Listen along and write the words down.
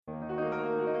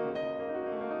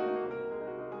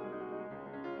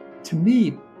To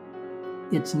me,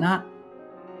 it's not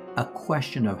a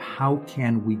question of how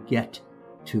can we get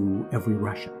to every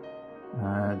Russian.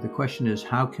 The question is,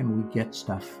 how can we get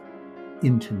stuff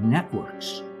into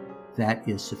networks that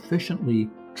is sufficiently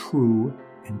true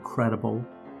and credible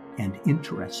and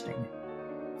interesting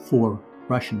for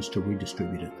Russians to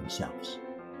redistribute it themselves.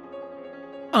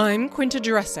 I'm Quinta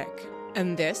Jurecic,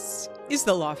 and this is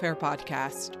the Lawfare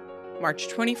Podcast, March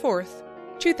 24th,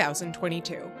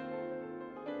 2022.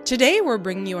 Today, we're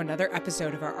bringing you another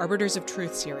episode of our Arbiters of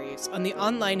Truth series on the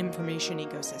online information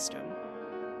ecosystem.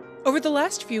 Over the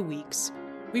last few weeks,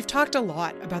 we've talked a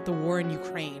lot about the war in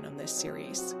Ukraine on this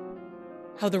series.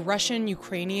 How the Russian,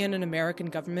 Ukrainian, and American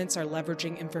governments are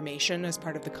leveraging information as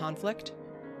part of the conflict.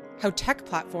 How tech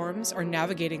platforms are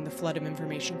navigating the flood of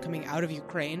information coming out of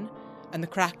Ukraine and the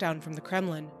crackdown from the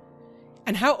Kremlin.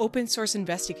 And how open source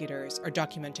investigators are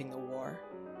documenting the war.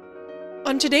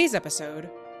 On today's episode,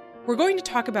 we're going to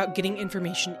talk about getting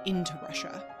information into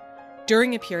Russia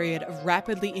during a period of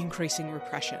rapidly increasing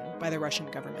repression by the Russian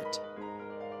government.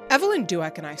 Evelyn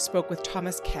Douek and I spoke with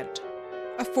Thomas Kent,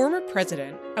 a former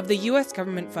president of the U.S.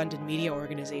 government-funded media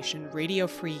organization Radio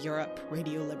Free Europe,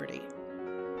 Radio Liberty,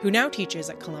 who now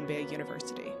teaches at Columbia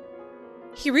University.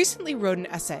 He recently wrote an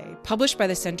essay published by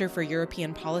the Center for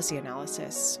European Policy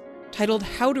Analysis titled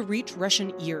How to Reach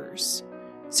Russian Ears,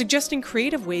 suggesting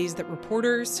creative ways that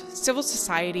reporters, civil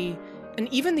society, and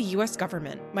even the U.S.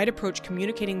 government might approach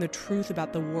communicating the truth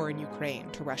about the war in Ukraine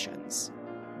to Russians.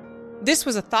 This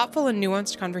was a thoughtful and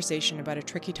nuanced conversation about a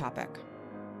tricky topic: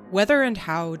 whether and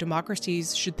how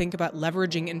democracies should think about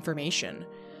leveraging information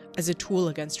as a tool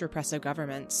against repressive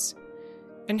governments,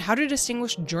 and how to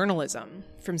distinguish journalism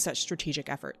from such strategic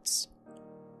efforts.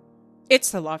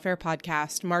 It's the Lawfare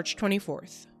Podcast, March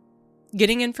 24th.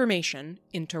 Getting information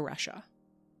into Russia.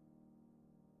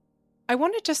 I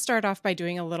wanted to start off by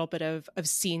doing a little bit of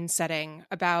scene setting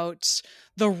about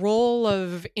the role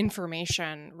of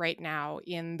information right now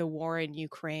in the war in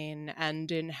Ukraine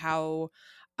and in how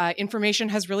information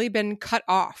has really been cut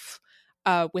off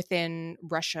within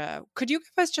Russia. Could you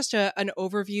give us just an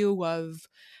overview of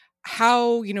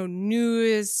how,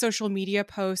 news, social media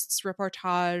posts,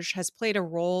 reportage has played a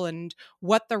role in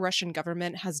what the Russian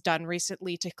government has done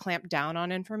recently to clamp down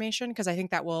on information? Because I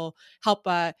think that will help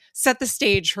set the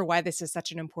stage for why this is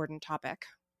such an important topic.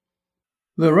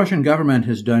 The Russian government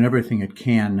has done everything it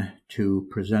can to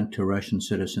present to Russian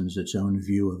citizens its own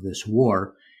view of this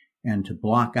war and to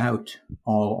block out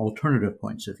all alternative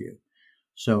points of view.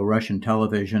 So Russian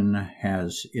television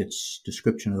has its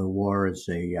description of the war as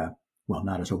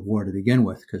not as a war to begin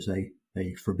with, because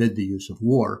they forbid the use of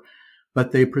war,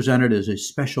 but they present it as a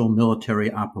special military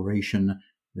operation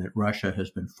that Russia has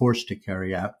been forced to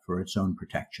carry out for its own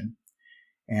protection.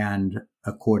 And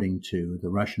according to the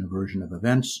Russian version of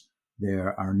events,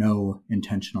 there are no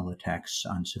intentional attacks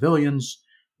on civilians.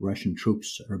 Russian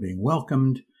troops are being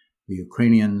welcomed. The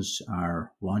Ukrainians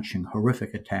are launching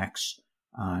horrific attacks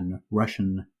on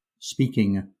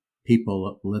Russian-speaking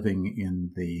people living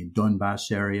in the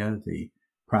Donbas area, the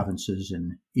provinces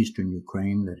in eastern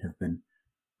Ukraine that have been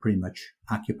pretty much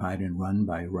occupied and run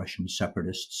by Russian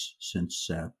separatists since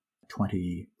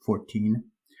 2014.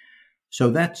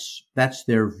 So that's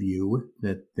their view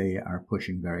that they are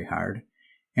pushing very hard.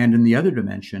 And in the other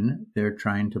dimension, they're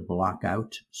trying to block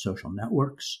out social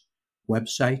networks,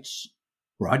 websites,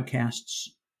 broadcasts,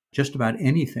 just about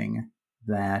anything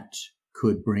that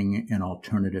could bring an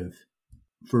alternative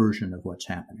version of what's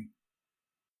happening.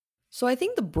 So I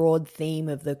think the broad theme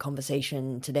of the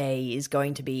conversation today is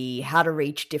going to be how to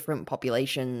reach different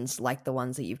populations like the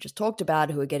ones that you've just talked about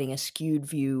who are getting a skewed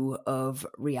view of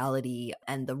reality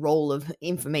and the role of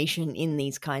information in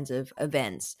these kinds of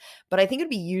events. But I think it'd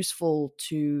be useful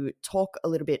to talk a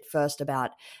little bit first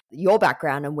about your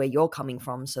background and where you're coming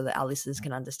from so that our listeners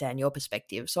can understand your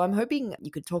perspective. So I'm hoping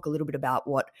you could talk a little bit about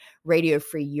what Radio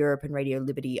Free Europe and Radio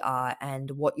Liberty are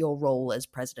and what your role as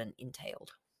president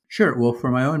entailed. Sure. Well, for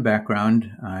my own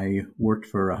background, I worked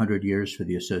for 100 years for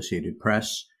the Associated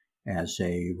Press as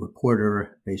a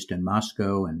reporter based in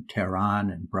Moscow and Tehran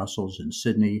and Brussels and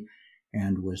Sydney,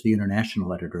 and was the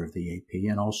international editor of the AP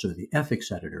and also the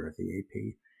ethics editor of the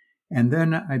AP. And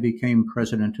then I became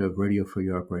president of Radio Free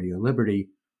Europe, Radio Liberty,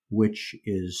 which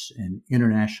is an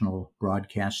international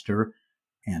broadcaster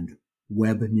and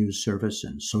web news service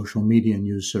and social media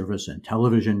news service and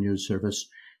television news service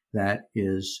that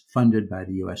is funded by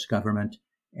the U.S. government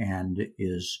and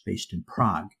is based in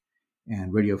Prague.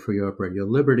 And Radio Free Europe, Radio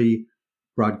Liberty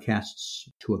broadcasts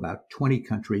to about 20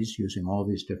 countries using all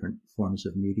these different forms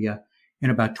of media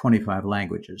in about 25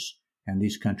 languages. And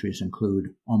these countries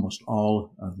include almost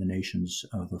all of the nations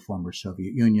of the former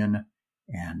Soviet Union,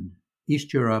 and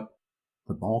East Europe,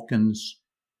 the Balkans,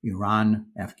 Iran,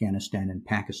 Afghanistan, and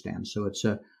Pakistan. So it's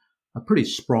a pretty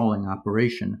sprawling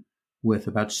operation with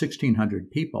about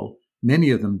 1,600 people,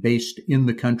 many of them based in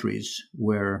the countries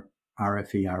where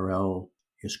RFERL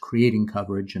is creating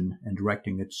coverage and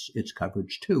directing its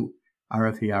coverage to.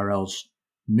 RFERL's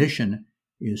mission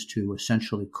is to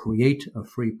essentially create a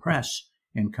free press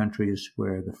in countries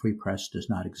where the free press does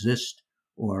not exist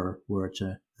or where it's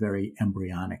a very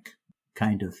embryonic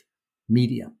kind of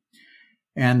media.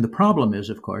 And the problem is,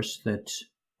 of course, that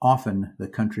often the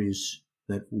countries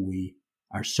that we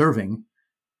are serving,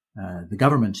 the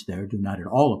governments there do not at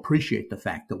all appreciate the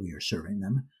fact that we are serving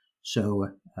them.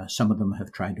 So some of them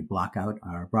have tried to block out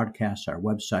our broadcasts, our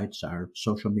websites, our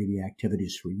social media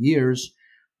activities for years.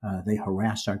 They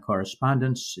harass our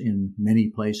correspondents in many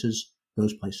places,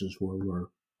 those places where we're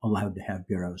allowed to have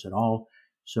bureaus at all.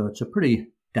 So it's a pretty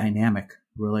dynamic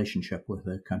relationship with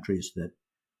the countries that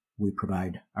we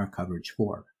provide our coverage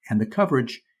for. And the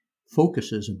coverage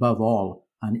focuses above all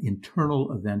on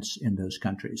internal events in those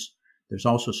countries. There's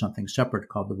also something separate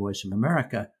called the Voice of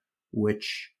America,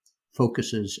 which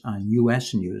focuses on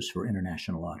U.S. news for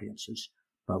international audiences.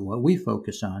 But what we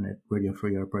focus on at Radio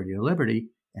Free Europe, Radio Liberty,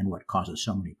 and what causes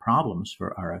so many problems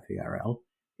for RFERL,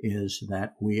 is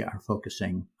that we are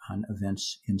focusing on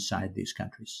events inside these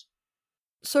countries.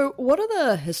 So what are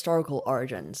the historical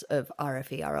origins of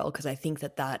RFERL? Because I think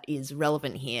that is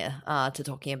relevant here to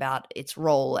talking about its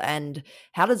role, and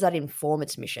how does that inform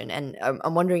its mission? And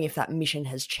I'm wondering if that mission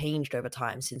has changed over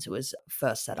time since it was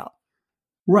first set up.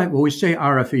 Right. Well, we say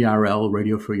RFERL,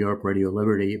 Radio Free Europe, Radio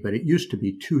Liberty, but it used to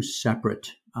be two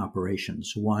separate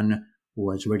operations. One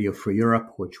was Radio Free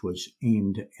Europe, which was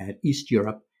aimed at East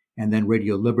Europe, and then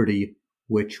Radio Liberty,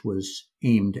 which was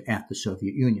aimed at the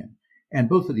Soviet Union. And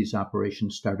both of these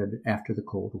operations started after the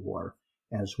Cold War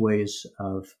as ways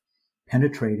of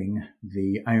penetrating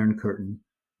the Iron Curtain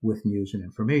with news and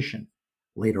information.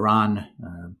 Later on,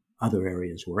 other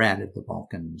areas were added, the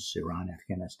Balkans, Iran,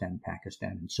 Afghanistan,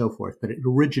 Pakistan, and so forth, but it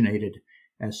originated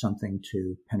as something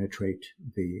to penetrate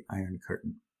the Iron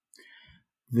Curtain.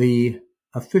 The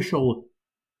official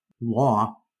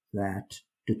law that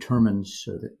determines,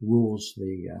 that rules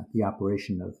the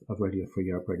operation of Radio Free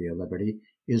Europe, Radio Liberty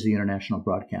is the International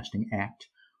Broadcasting Act,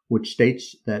 which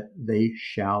states that they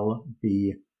shall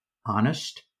be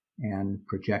honest and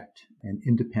project an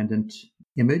independent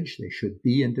image. They should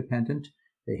be independent.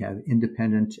 They have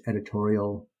independent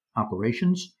editorial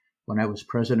operations. When I was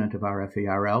president of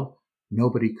RFERL,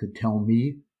 nobody could tell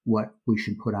me what we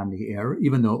should put on the air,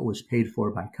 even though it was paid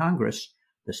for by Congress.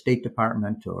 The State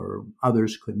Department or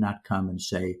others could not come and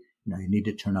say, you need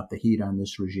to turn up the heat on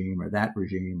this regime or that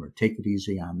regime, or take it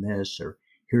easy on this, or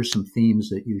here's some themes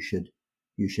that you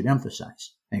should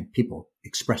emphasize. And people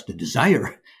expressed a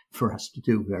desire for us to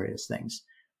do various things.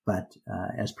 But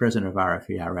as president of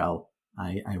RFERL,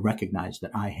 I recognized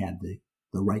that I had the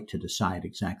right to decide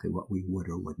exactly what we would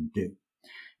or wouldn't do.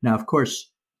 Now, of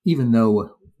course, even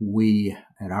though we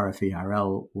at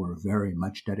RFERL were very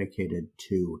much dedicated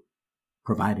to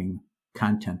providing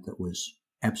content that was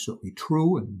absolutely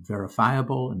true and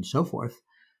verifiable and so forth,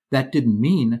 that didn't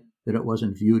mean that it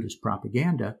wasn't viewed as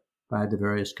propaganda by the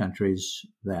various countries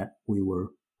that we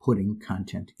were putting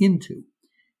content into.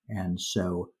 And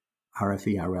so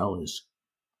RFERL is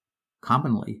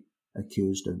commonly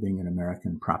accused of being an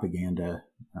American propaganda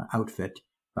outfit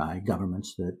by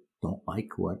governments that don't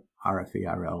like what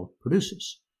RFERL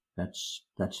produces. That's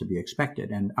to be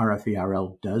expected. And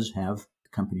RFERL does have, the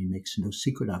company makes no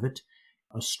secret of it,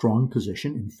 a strong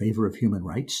position in favor of human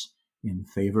rights, in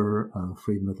favor of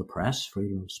freedom of the press,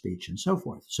 freedom of speech, and so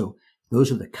forth. So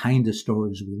those are the kind of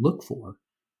stories we look for,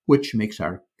 which makes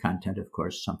our content, of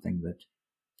course, something that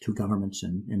to governments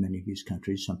in many of these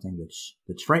countries, something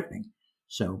that's frightening.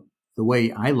 So the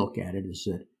way I look at it is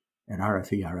that at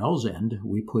RFERL's end,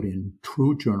 we put in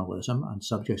true journalism on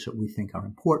subjects that we think are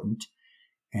important,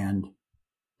 and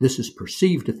this is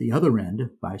perceived at the other end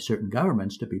by certain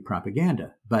governments to be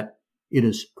propaganda, but it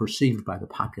is perceived by the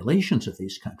populations of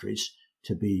these countries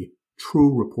to be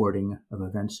true reporting of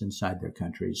events inside their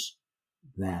countries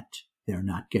that they're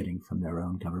not getting from their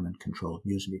own government-controlled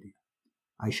news media.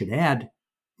 I should add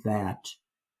that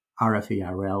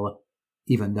RFERL,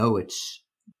 even though it's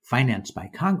financed by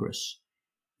Congress,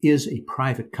 is a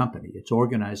private company. It's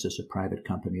organized as a private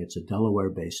company. It's a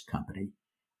Delaware-based company.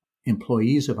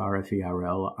 Employees of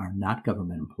RFERL are not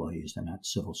government employees. They're not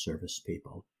civil service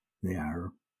people. They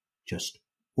are just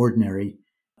ordinary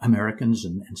Americans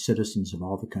and citizens of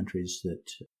all the countries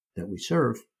that we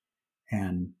serve.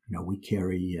 And, we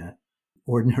carry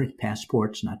ordinary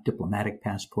passports, not diplomatic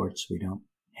passports. We don't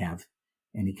have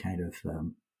any kind of,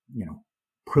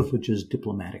 privileges,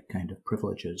 diplomatic kind of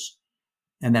privileges.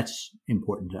 And that's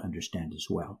important to understand as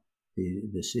well.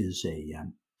 This is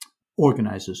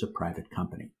organized as a private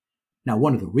company. Now,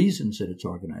 one of the reasons that it's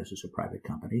organized as a private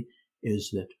company is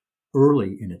that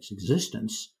early in its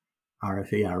existence,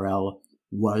 RFE/RL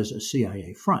was a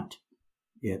CIA front.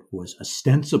 It was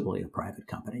ostensibly a private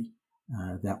company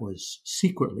that was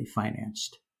secretly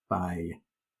financed by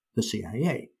the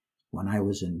CIA. When I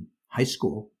was in high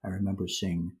school, I remember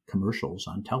seeing commercials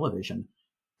on television,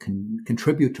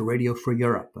 contribute to Radio Free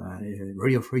Europe.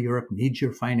 Radio Free Europe needs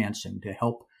your financing to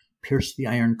help pierce the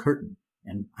Iron Curtain.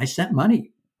 And I sent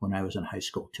money when I was in high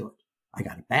school to it. I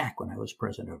got it back when I was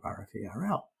president of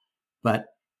RFE/RL. But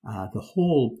the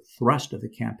whole thrust of the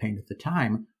campaign at the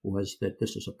time was that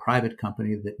this is a private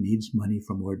company that needs money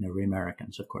from ordinary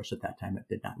Americans. Of course, at that time, it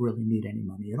did not really need any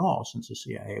money at all since the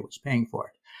CIA was paying for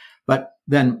it. But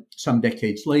then some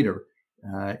decades later,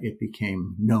 it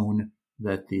became known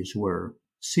that these were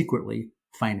secretly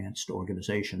financed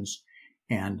organizations.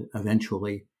 And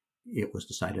eventually, it was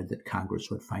decided that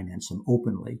Congress would finance them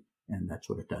openly. And that's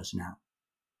what it does now.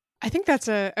 I think that's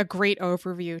a great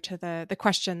overview to the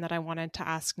question that I wanted to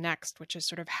ask next, which is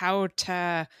sort of how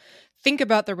to think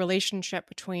about the relationship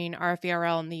between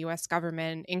RFE/RL and the U.S.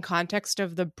 government in context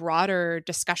of the broader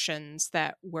discussions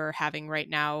that we're having right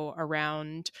now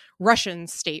around Russian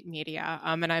state media.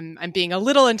 And I'm being a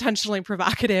little intentionally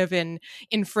provocative in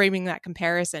framing that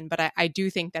comparison, but I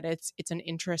do think that it's an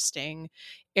interesting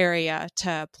area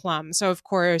to plumb. So, of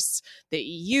course, the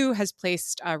EU has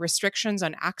placed restrictions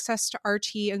on access to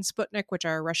RT and Sputnik, which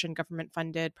are Russian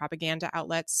government-funded propaganda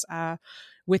outlets.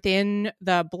 Within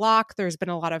the bloc, there's been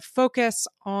a lot of focus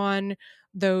on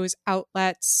those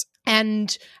outlets.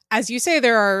 And as you say,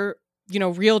 there are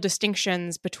real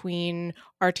distinctions between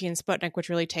RT and Sputnik, which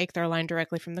really take their line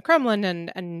directly from the Kremlin,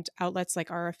 and outlets like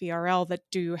RFE/RL that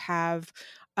do have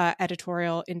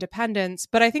editorial independence.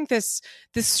 But I think this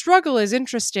struggle is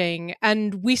interesting,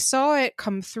 and we saw it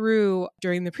come through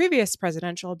during the previous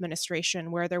presidential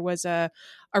administration, where there was a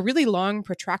really long,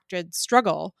 protracted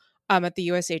struggle at the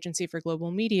U.S. Agency for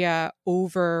Global Media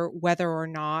over whether or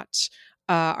not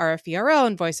RFE/RL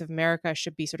and Voice of America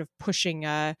should be sort of pushing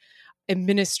a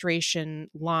administration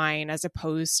line as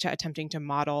opposed to attempting to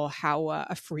model how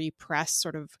a free press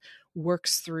sort of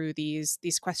works through these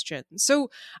questions. So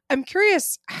I'm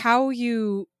curious how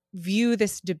you view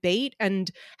this debate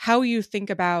and how you think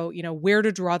about, where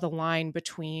to draw the line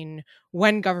between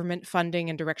when government funding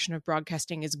and direction of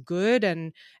broadcasting is good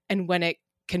and when it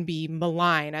can be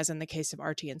malign, as in the case of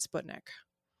RT and Sputnik.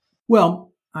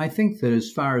 Well, I think that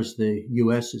as far as the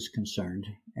U.S. is concerned,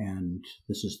 and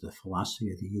this is the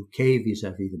philosophy of the UK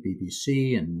vis-a-vis the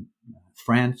BBC and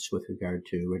France with regard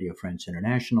to Radio France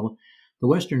International, the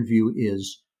Western view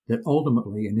is that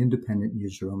ultimately an independent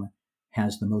newsroom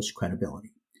has the most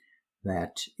credibility.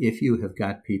 That if you have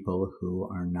got people who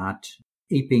are not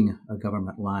aping a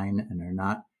government line and are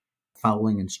not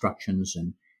following instructions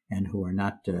and who are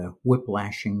not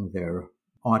whiplashing their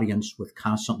audience with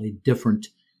constantly different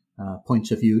points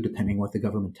of view, depending what the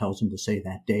government tells them to say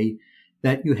that day,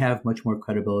 that you have much more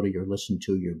credibility, you're listened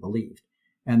to, you're believed.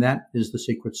 And that is the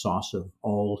secret sauce of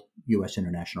all U.S.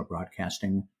 international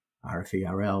broadcasting,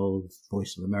 RFE/RL,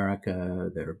 Voice of America,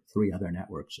 there are 3 other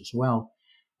networks as well.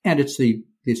 And it's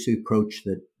this approach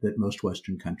that most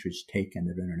Western countries take in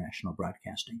their international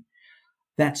broadcasting.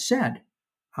 That said,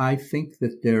 I think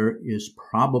that there is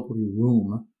probably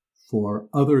room for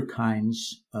other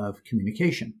kinds of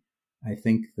communication. I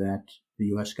think that the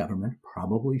U.S. government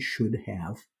probably should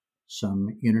have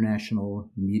some international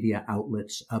media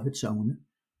outlets of its own,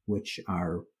 which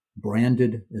are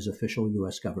branded as official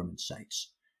U.S. government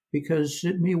sites, because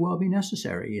it may well be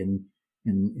necessary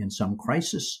in some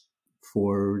crisis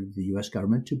for the U.S.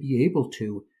 government to be able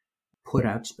to put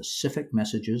out specific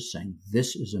messages saying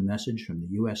this is a message from the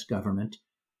U.S. government,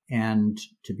 and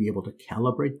to be able to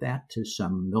calibrate that to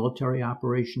some military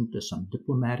operation, to some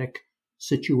diplomatic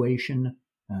situation,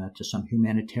 to some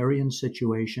humanitarian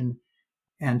situation.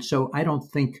 And so I don't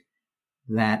think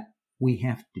that we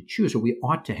have to choose, or we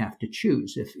ought to have to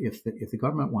choose. If the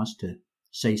government wants to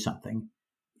say something,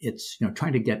 it's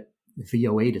trying to get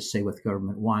VOA to say what the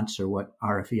government wants, or what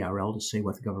RFE/RL to say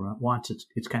what the government wants.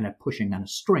 It's kind of pushing on a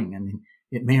string. I mean,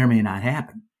 it may or may not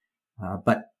happen.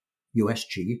 But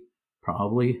USG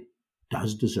probably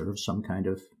does deserve some kind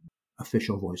of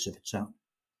official voice of its own.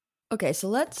 Okay, so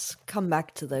let's come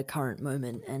back to the current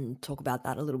moment and talk about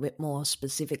that a little bit more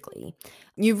specifically.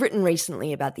 You've written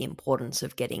recently about the importance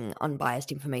of getting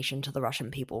unbiased information to the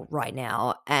Russian people right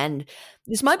now, and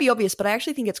this might be obvious, but I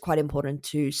actually think it's quite important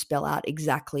to spell out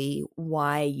exactly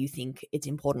why you think it's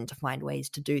important to find ways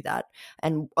to do that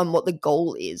and what the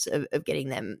goal is of getting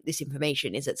them this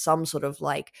information. Is it some sort of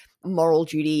like moral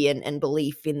duty and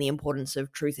belief in the importance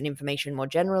of truth and information more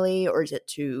generally, or is it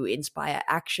to inspire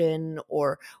action,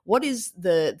 or what is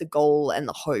the goal and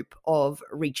the hope of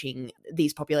reaching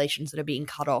these populations that are being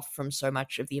cut off from so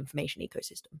much of the information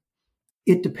ecosystem?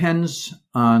 It depends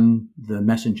on the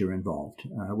messenger involved.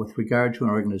 With regard to an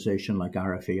organization like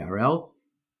RFE/RL,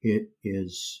 it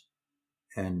is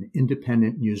an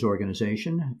independent news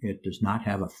organization. It does not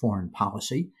have a foreign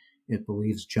policy. It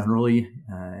believes generally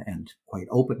and quite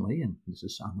openly, and this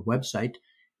is on the website,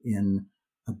 in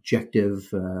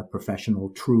objective,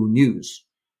 professional, true news.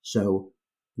 So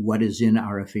what is in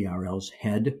RFE/RL's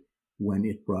head when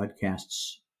it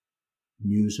broadcasts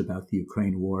news about the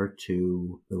Ukraine war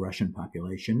to the Russian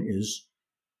population is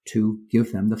to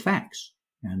give them the facts,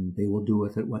 and they will do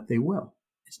with it what they will.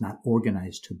 It's not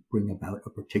organized to bring about a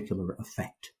particular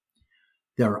effect.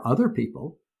 There are other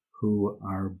people who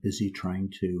are busy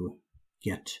trying to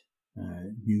get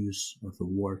news of the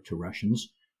war to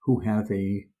Russians who have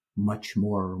a much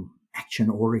more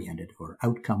action-oriented or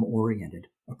outcome-oriented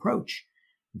approach.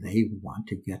 They want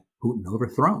to get Putin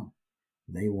overthrown.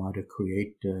 They want to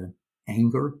create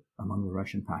anger among the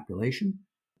Russian population.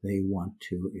 They want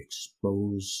to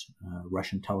expose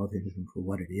Russian television for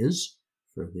what it is,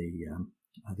 for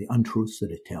the untruths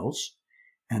that it tells.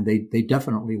 And they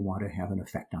definitely want to have an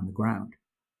effect on the ground.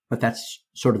 But that's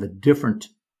sort of a different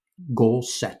goal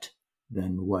set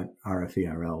than what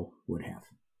RFE/RL would have.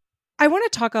 I want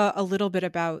to talk a little bit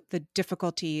about the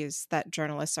difficulties that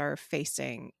journalists are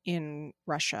facing in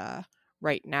Russia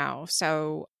right now.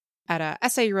 So at an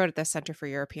essay you wrote at the Center for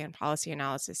European Policy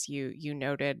Analysis, you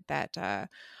noted that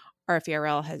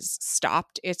RFE/RL has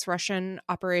stopped its Russian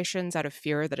operations out of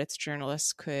fear that its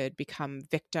journalists could become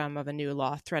victim of a new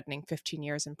law threatening 15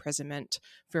 years imprisonment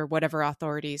for whatever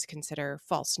authorities consider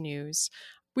false news.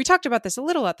 We talked about this a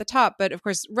little at the top, but of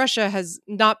course, Russia has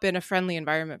not been a friendly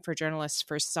environment for journalists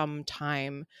for some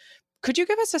time. Could you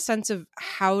give us a sense of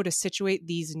how to situate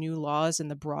these new laws in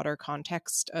the broader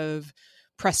context of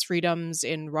press freedoms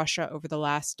in Russia over the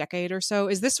last decade or so?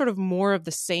 Is this sort of more of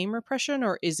the same repression,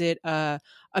 or is it a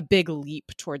big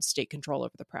leap towards state control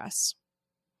over the press?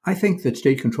 I think that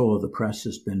state control of the press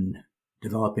has been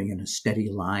developing in a steady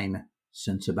line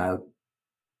since about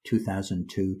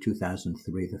 2002,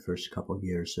 2003, the first couple of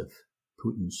years of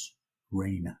Putin's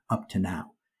reign up to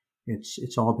now.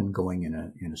 It's all been going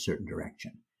in a certain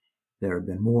direction. There have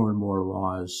been more and more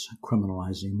laws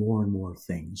criminalizing more and more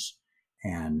things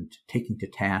and taking to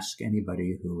task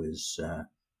anybody who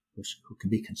can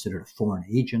be considered a foreign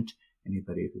agent,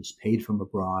 anybody who's paid from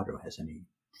abroad or has any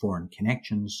foreign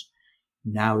connections.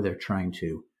 Now they're trying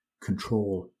to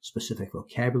control specific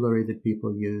vocabulary that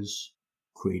people use,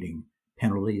 creating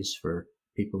penalties for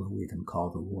people who even call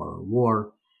the war a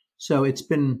war. So it's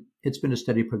been a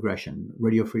steady progression.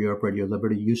 Radio Free Europe, Radio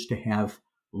Liberty used to have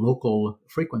local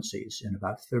frequencies in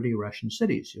about 30 Russian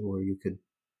cities where you could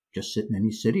just sit in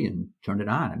any city and turn it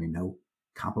on. I mean, no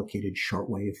complicated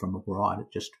shortwave from abroad,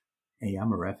 just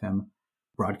AM or FM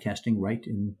broadcasting right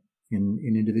in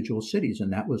individual cities,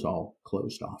 and that was all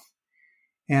closed off.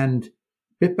 And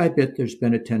bit by bit, there's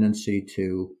been a tendency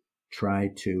to try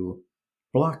to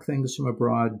block things from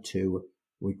abroad, to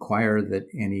require that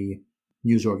any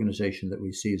news organization that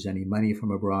receives any money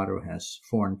from abroad or has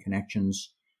foreign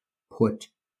connections put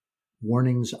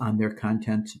warnings on their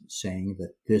content saying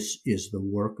that this is the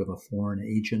work of a foreign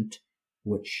agent,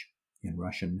 which in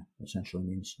Russian essentially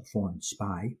means a foreign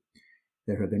spy.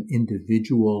 There have been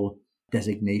individual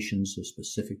designations of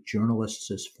specific journalists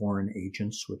as foreign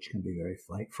agents, which can be very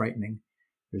frightening.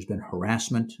 There's been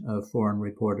harassment of foreign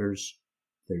reporters.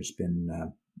 There's been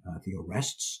the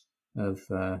arrests of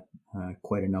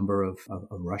quite a number of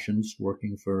Russians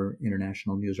working for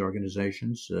international news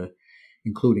organizations,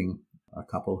 including a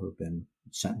couple who've been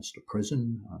sentenced to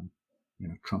prison on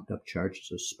trumped up charges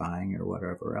of spying or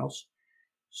whatever else.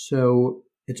 So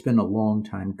it's been a long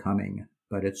time coming,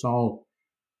 but it's all,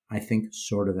 I think,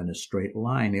 sort of in a straight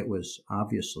line. It was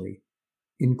obviously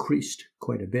increased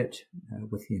quite a bit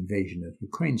with the invasion of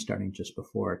Ukraine starting just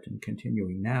before it and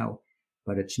continuing now,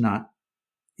 but it's not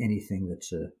anything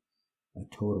that's a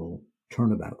total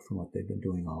turnabout from what they've been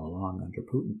doing all along under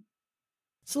Putin.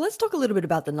 So let's talk a little bit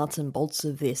about the nuts and bolts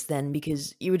of this then,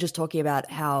 because you were just talking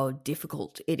about how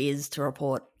difficult it is to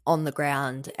report on the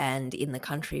ground and in the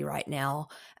country right now.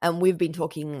 And we've been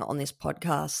talking on this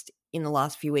podcast in the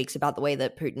last few weeks about the way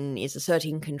that Putin is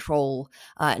asserting control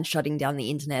and shutting down the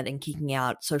internet and kicking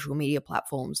out social media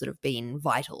platforms that have been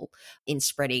vital in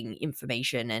spreading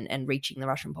information and reaching the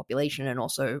Russian population, and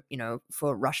also,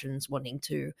 for Russians wanting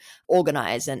to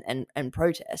organize and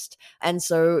protest. And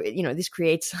so, this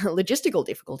creates logistical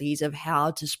difficulties of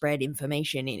how to spread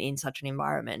information in such an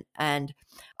environment. And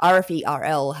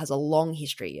RFE/RL has a long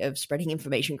history of spreading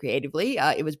information creatively.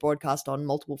 It was broadcast on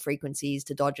multiple frequencies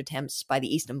to dodge attempts by the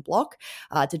Eastern Bloc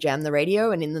to jam the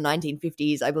radio. And in the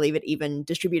 1950s, I believe it even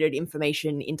distributed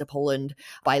information into Poland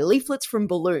by leaflets from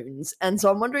balloons. And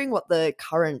so I'm wondering what the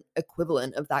current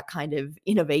equivalent of that kind of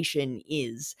innovation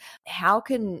is. How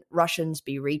can Russians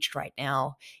be reached right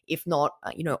now, if not,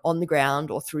 on the ground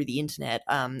or through the internet?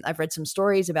 I've read some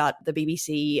stories about the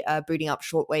BBC booting up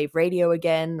shortwave radio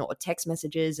again, or text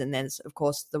messages, and then, of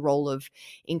course, the role of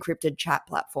encrypted chat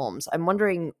platforms. I'm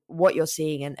wondering what you're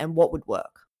seeing and what would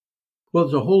work. Well,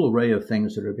 there's a whole array of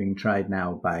things that are being tried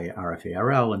now by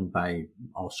RFE/RL and by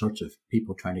all sorts of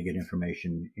people trying to get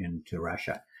information into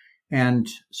Russia. And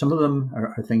some of them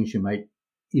are things you might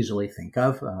easily think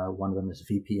of. One of them is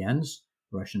VPNs.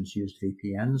 Russians use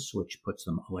VPNs, which puts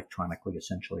them electronically,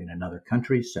 essentially, in another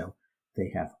country. So they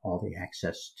have all the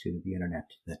access to the internet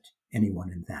that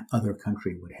anyone in that other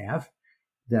country would have.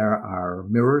 There are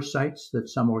mirror sites that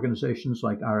some organizations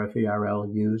like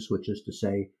RFE/RL use, which is to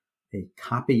say a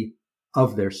copy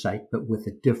of their site, but with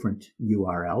a different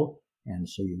URL. And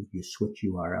so you switch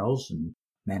URLs and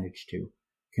manage to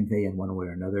convey in one way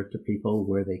or another to people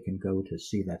where they can go to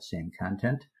see that same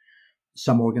content.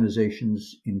 Some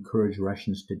organizations encourage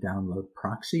Russians to download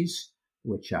proxies,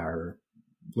 which are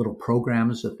little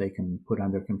programs that they can put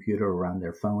on their computer or on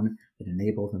their phone that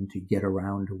enable them to get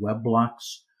around web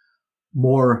blocks.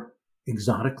 More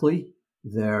exotically,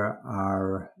 there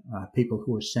are people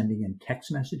who are sending in text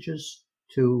messages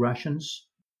to Russians.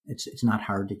 It's not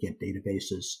hard to get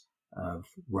databases of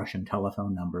Russian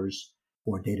telephone numbers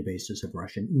or databases of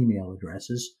Russian email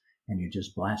addresses, and you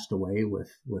just blast away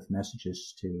with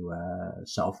messages to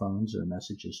cell phones or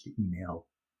messages to email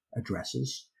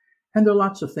addresses. And there are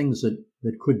lots of things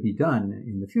that could be done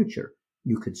in the future.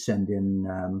 You could send in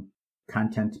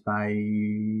content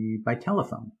by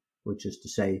telephone, which is to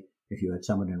say, if you had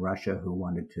someone in Russia who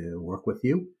wanted to work with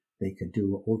you, they could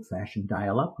do old-fashioned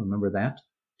dial-up, remember that,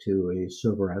 to a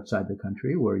server outside the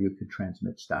country where you could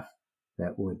transmit stuff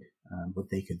that would,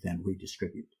 what they could then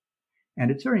redistribute.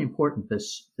 And it's very important,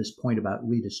 this point about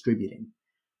redistributing.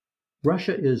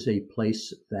 Russia is a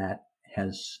place that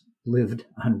has lived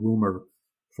on rumor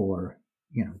for,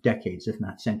 decades, if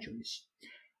not centuries.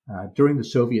 During the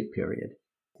Soviet period,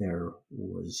 there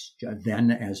was then,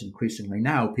 as increasingly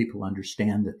now, people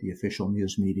understand that the official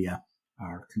news media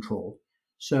are controlled.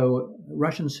 So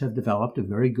Russians have developed a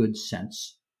very good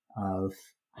sense of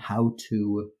how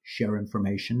to share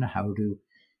information, how to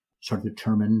sort of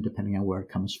determine, depending on where it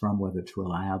comes from, whether it's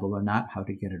reliable or not, how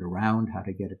to get it around, how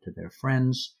to get it to their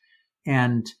friends.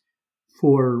 And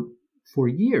for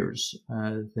years,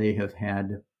 they have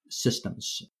had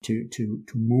systems to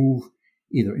move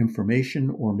either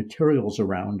information or materials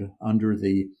around under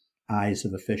the eyes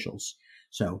of officials.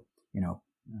 So,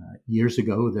 years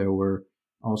ago, there were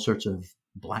all sorts of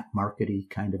black markety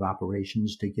kind of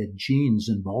operations to get jeans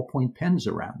and ballpoint pens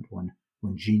around when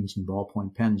jeans and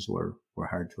ballpoint pens were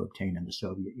hard to obtain in the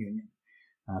Soviet Union.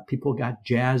 People got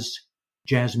jazz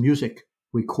music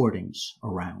recordings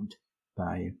around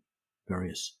by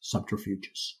various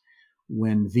subterfuges.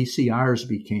 When VCRs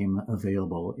became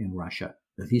available in Russia,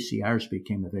 the VCRs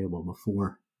became available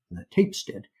before the tapes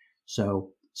did.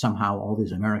 So somehow all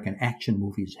these American action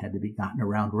movies had to be gotten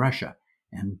around Russia,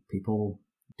 and people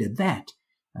did that.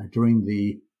 During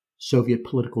the Soviet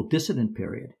political dissident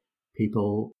period,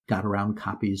 people got around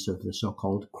copies of the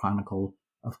so-called Chronicle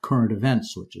of Current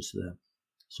Events, which is the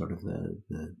sort of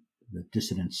the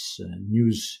dissidents'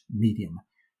 news medium,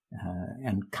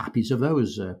 and copies of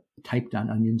those typed on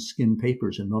onion skin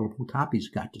papers and multiple copies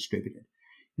got distributed.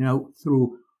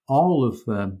 Through all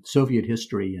of Soviet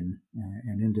history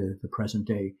and into the present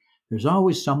day, there's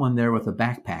always someone there with a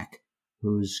backpack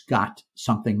who's got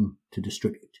something to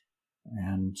distribute.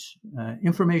 And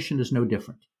information is no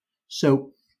different.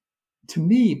 So to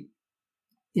me,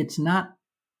 it's not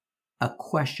a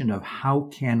question of how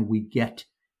can we get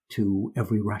to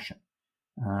every Russian.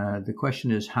 The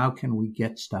question is, how can we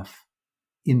get stuff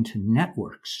into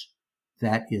networks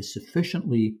that is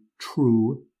sufficiently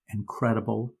true and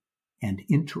credible and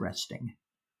interesting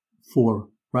for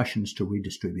Russians to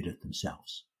redistribute it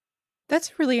themselves? That's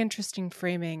a really interesting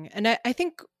framing. And I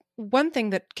think one thing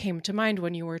that came to mind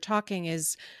when you were talking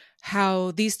is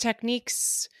how these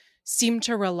techniques seem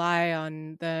to rely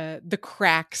on the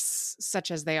cracks,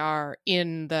 such as they are,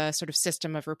 in the sort of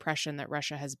system of repression that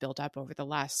Russia has built up over the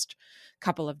last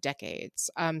couple of decades.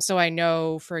 So I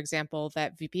know, for example,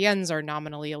 that VPNs are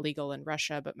nominally illegal in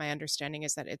Russia, but my understanding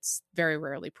is that it's very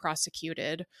rarely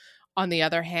prosecuted. On the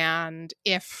other hand,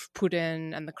 if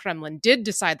Putin and the Kremlin did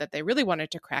decide that they really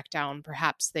wanted to crack down,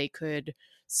 perhaps they could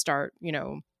start,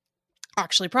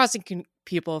 actually prosecuting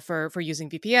people for using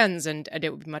VPNs, and it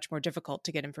would be much more difficult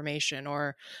to get information.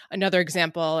 Or another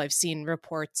example, I've seen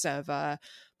reports of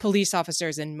police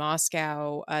officers in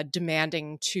Moscow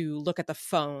demanding to look at the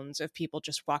phones of people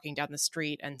just walking down the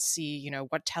street and see,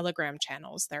 what Telegram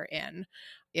channels they're in,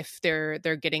 if they're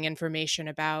getting information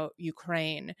about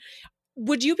Ukraine.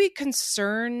 Would you be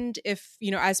concerned if,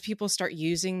 as people start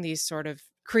using these sort of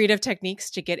creative techniques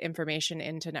to get information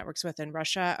into networks within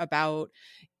Russia, about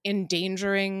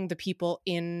endangering the people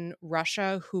in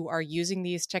Russia who are using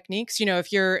these techniques?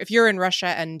 If you're in Russia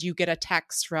and you get a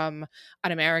text from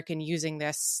an American using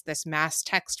this mass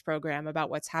text program about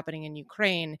what's happening in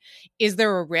Ukraine, is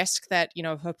there a risk that,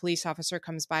 if a police officer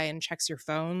comes by and checks your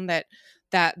phone,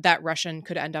 that Russian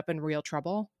could end up in real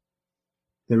trouble?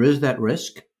 There is that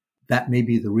risk. That may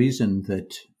be the reason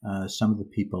that some of the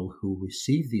people who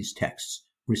receive these texts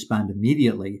respond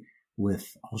immediately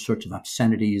with all sorts of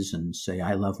obscenities and say,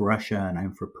 "I love Russia and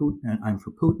I'm for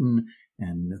Putin,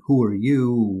 and who are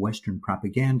you, Western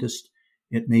propagandist?"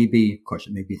 It may be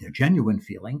their genuine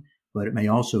feeling, but it may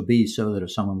also be so that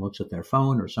if someone looks at their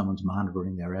phone or someone's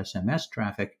monitoring their SMS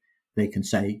traffic, they can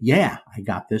say, "Yeah, I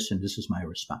got this and this is my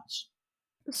response."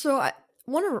 So I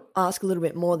want to ask a little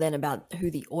bit more then about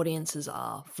who the audiences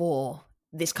are for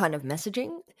this kind of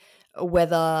messaging,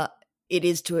 whether it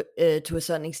is to a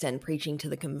certain extent preaching to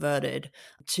the converted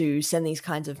to send these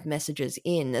kinds of messages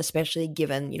in, especially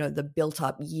given, the built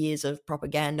up years of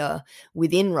propaganda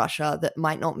within Russia that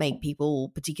might not make people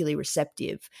particularly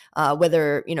receptive,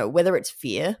 whether it's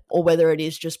fear or whether it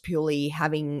is just purely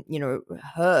having,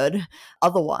 heard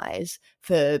otherwise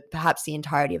for perhaps the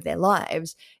entirety of their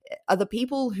lives. Are the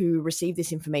people who receive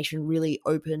this information really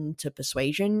open to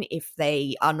persuasion if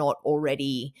they are not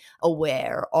already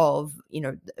aware of,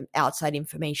 outside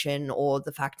information or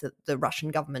the fact that the Russian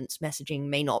government's messaging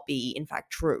may not be in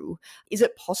fact true? Is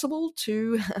it possible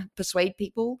to persuade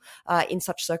people in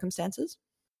such circumstances?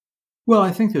 Well,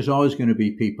 I think there's always going to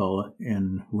be people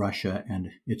in Russia, and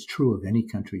it's true of any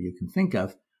country you can think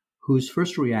of, whose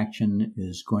first reaction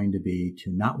is going to be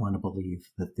to not want to believe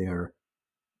that their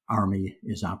army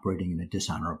is operating in a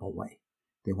dishonorable way.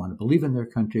 They want to believe in their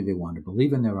country. They want to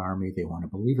believe in their army. They want to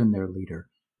believe in their leader.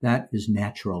 That is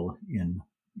natural in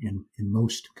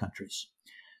most countries.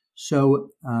 So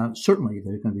certainly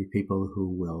there's going to be people who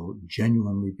will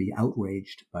genuinely be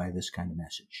outraged by this kind of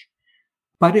message.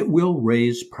 But it will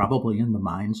raise, probably in the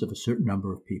minds of a certain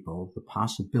number of people, the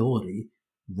possibility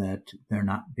that they're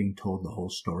not being told the whole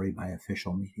story by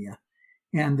official media.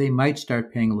 And they might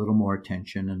start paying a little more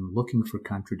attention and looking for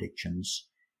contradictions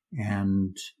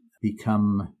and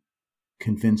become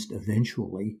convinced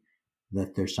eventually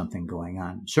that there's something going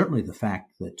on. Certainly the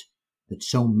fact that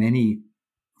so many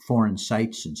foreign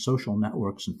sites and social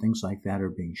networks and things like that are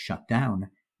being shut down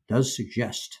does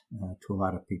suggest to a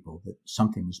lot of people that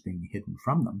something is being hidden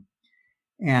from them.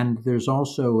 And there's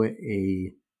also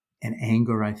an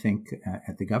anger, I think,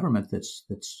 at the government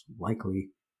that's likely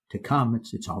to come.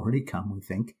 It's already come, we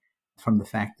think, from the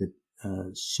fact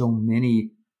that so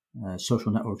many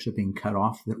social networks are being cut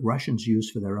off that Russians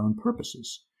use for their own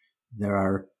purposes. There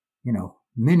are,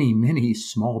 many, many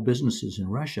small businesses in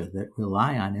Russia that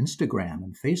rely on Instagram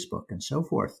and Facebook and so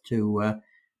forth to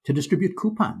distribute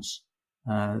coupons.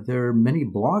 There are many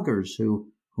bloggers who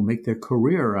make their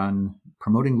career on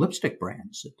promoting lipstick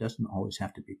brands. It doesn't always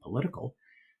have to be political.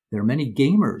 There are many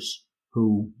gamers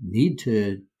who need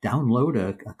to download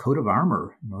a coat of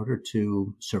armor in order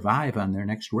to survive on their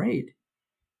next raid.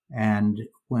 And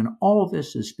when all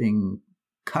this is being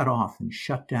cut off and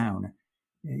shut down,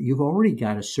 you've already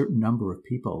got a certain number of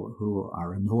people who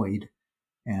are annoyed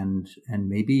and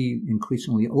maybe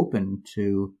increasingly open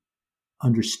to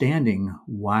understanding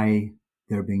why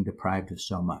they're being deprived of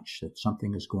so much, that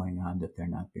something is going on that they're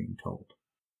not being told.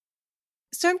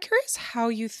 So I'm curious how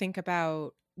you think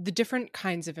about the different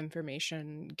kinds of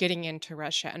information getting into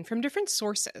Russia and from different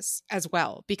sources as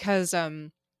well, because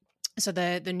so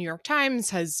the New York Times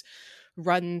has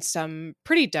run some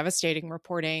pretty devastating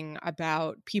reporting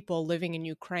about people living in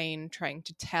Ukraine trying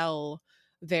to tell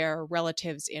their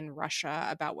relatives in Russia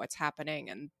about what's happening,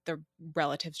 and the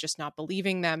relatives just not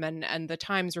believing them. And the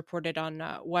Times reported on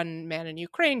one man in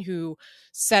Ukraine who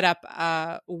set up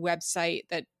a website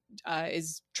that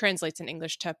translates in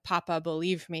English to Papa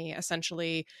Believe Me,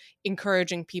 essentially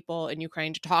encouraging people in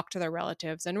Ukraine to talk to their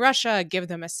relatives in Russia, give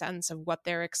them a sense of what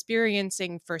they're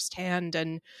experiencing firsthand,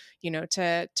 and,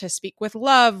 to speak with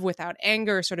love without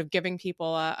anger, sort of giving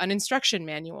people an instruction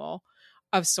manual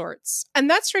of sorts. And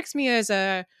that strikes me as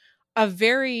a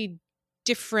very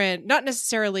different, not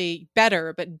necessarily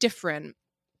better, but different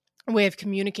way of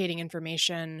communicating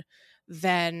information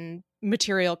than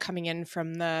material coming in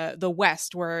from the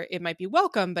West, where it might be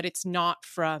welcome, but it's not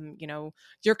from,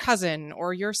 your cousin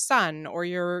or your son or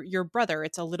your brother.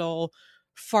 It's a little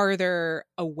farther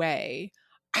away.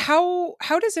 How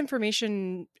does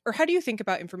information, or how do you think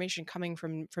about information coming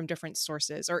from different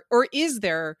sources, or is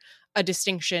there a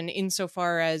distinction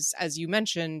insofar as you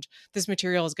mentioned, this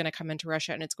material is going to come into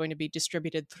Russia and it's going to be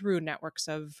distributed through networks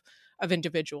of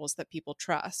individuals that people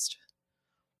trust?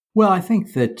 Well, I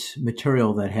think that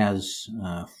material that has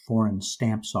foreign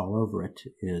stamps all over it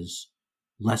is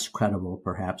less credible,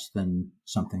 perhaps, than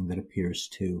something that appears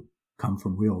to come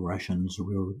from real Russians,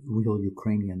 real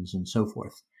Ukrainians, and so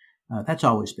forth. That's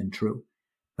always been true.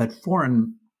 But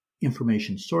foreign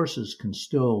information sources can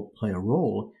still play a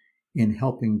role in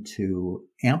helping to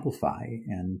amplify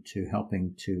and to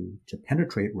helping to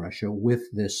penetrate Russia with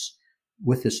this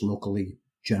locally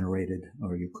generated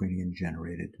or Ukrainian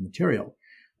generated material.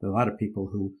 There are a lot of people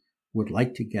who would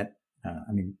like to get,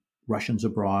 Russians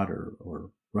abroad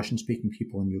or Russian-speaking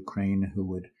people in Ukraine who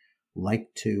would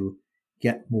like to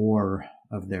get more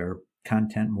of their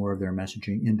content, more of their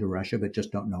messaging into Russia, but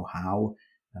just don't know how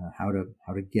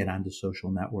to get onto social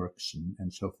networks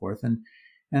and so forth. And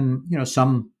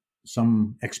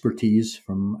some expertise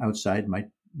from outside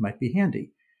might be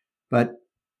handy. But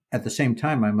at the same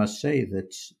time, I must say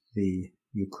that the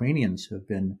Ukrainians have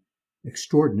been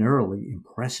extraordinarily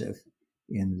impressive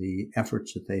in the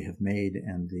efforts that they have made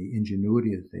and the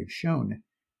ingenuity that they've shown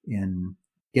in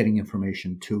getting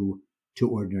information to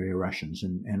ordinary Russians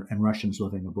and Russians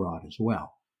living abroad as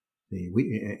well.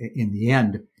 In the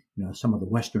end, some of the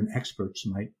Western experts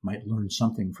might learn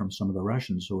something from some of the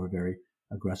Russians who are very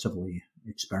aggressively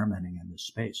experimenting in this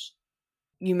space.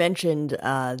 You mentioned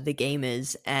the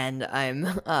gamers, and I'm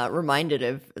reminded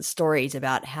of stories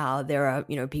about how there are,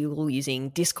 people using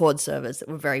Discord servers that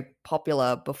were very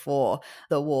popular before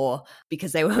the war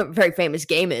because they were very famous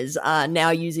gamers, now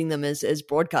using them as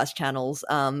broadcast channels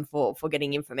for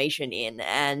getting information in.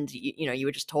 And, you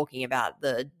were just talking about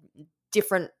the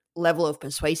different level of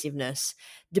persuasiveness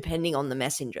depending on the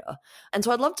messenger. And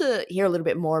so I'd love to hear a little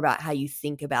bit more about how you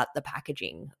think about the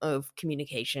packaging of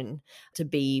communication to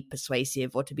be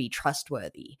persuasive or to be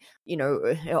trustworthy.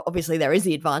 Obviously there is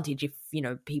the advantage if,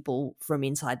 people from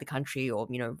inside the country or,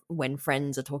 when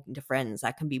friends are talking to friends,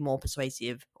 that can be more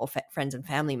persuasive, or friends and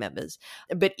family members.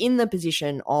 But in the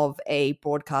position of a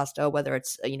broadcaster, whether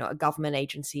it's, a government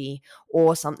agency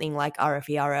or something like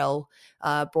RFERL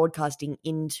broadcasting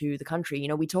into the country,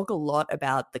 we talk a lot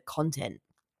about the content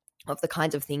of the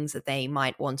kinds of things that they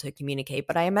might want to communicate.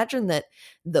 But I imagine that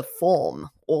the form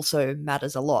also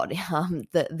matters a lot,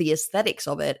 the aesthetics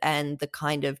of it and the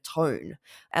kind of tone.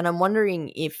 And I'm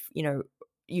wondering if,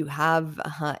 you have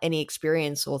any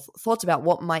experience or thoughts about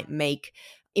what might make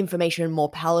information more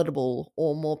palatable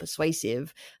or more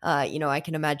persuasive. I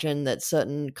can imagine that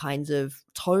certain kinds of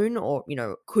tone or,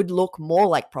 could look more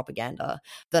like propaganda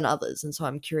than others. And so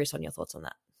I'm curious on your thoughts on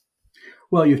that.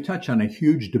 Well, you've touched on a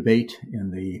huge debate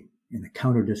in the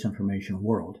counter-disinformation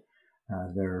world.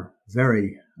 There are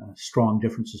very strong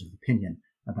differences of opinion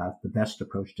about the best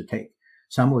approach to take.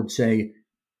 Some would say,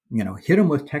 hit them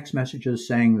with text messages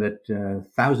saying that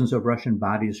thousands of Russian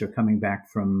bodies are coming back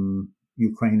from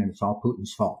Ukraine and it's all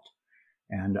Putin's fault.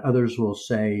 And others will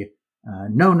say,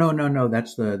 no,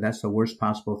 that's the worst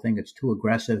possible thing. It's too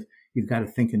aggressive. You've got to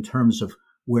think in terms of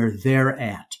where they're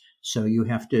at. So you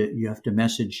have to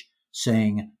message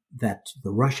saying that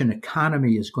the Russian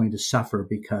economy is going to suffer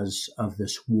because of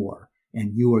this war,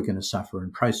 and you are going to suffer,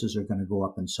 and prices are going to go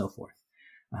up, and so forth.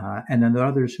 And then there are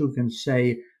others who can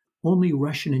say only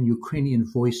Russian and Ukrainian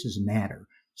voices matter.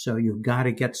 So you've got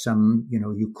to get some,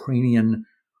 Ukrainian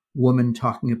woman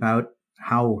talking about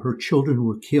how her children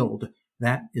were killed.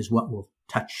 That is what will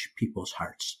touch people's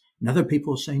hearts. And other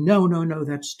people say, no,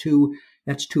 that's too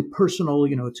personal.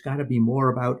 It's got to be more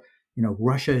about,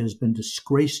 Russia has been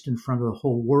disgraced in front of the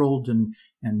whole world, and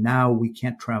now we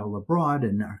can't travel abroad,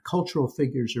 and our cultural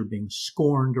figures are being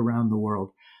scorned around the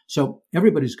world. So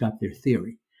everybody's got their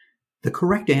theory. The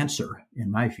correct answer,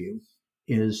 in my view,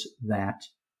 is that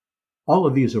all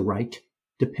of these are right,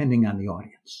 depending on the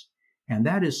audience. And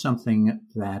that is something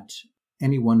that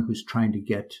anyone who's trying to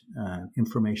get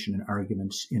information and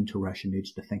arguments into Russia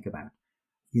needs to think about.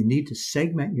 You need to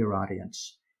segment your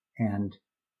audience, and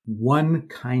one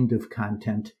kind of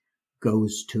content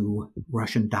goes to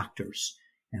Russian doctors,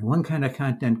 and one kind of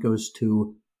content goes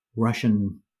to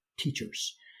Russian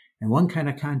teachers, and one kind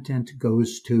of content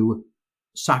goes to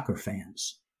soccer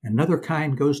fans. Another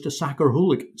kind goes to soccer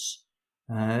hooligans.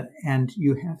 And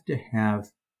you have to have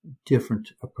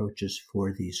different approaches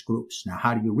for these groups. Now,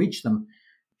 how do you reach them?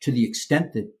 To the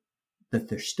extent that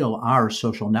there still are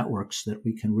social networks that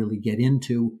we can really get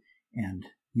into and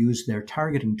use their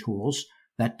targeting tools,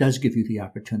 that does give you the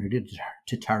opportunity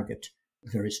to target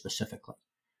very specifically.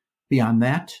 Beyond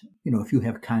that, if you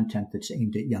have content that's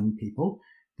aimed at young people,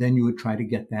 then you would try to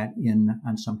get that in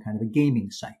on some kind of a gaming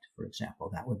site, for example.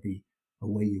 That would be a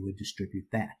way you would distribute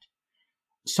that.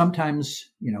 Sometimes,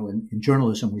 in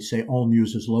journalism, we say all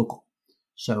news is local.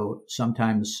 So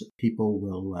sometimes people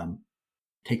will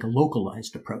take a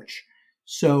localized approach.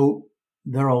 So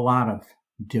there are a lot of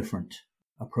different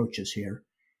approaches here.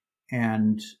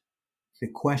 And the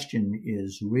question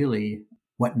is really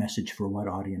what message for what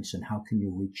audience and how can you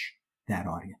reach that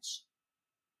audience?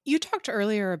 You talked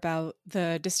earlier about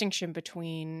the distinction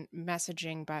between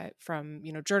messaging from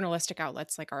journalistic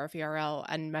outlets like RFE/RL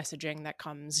and messaging that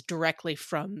comes directly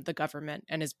from the government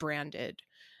and is branded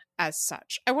as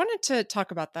such. I wanted to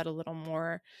talk about that a little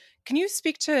more. Can you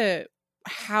speak to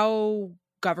how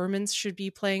governments should be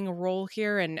playing a role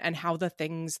here and how the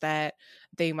things that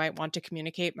they might want to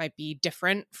communicate might be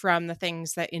different from the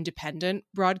things that independent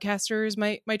broadcasters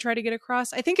might try to get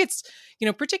across? I think it's,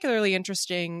 particularly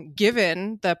interesting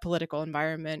given the political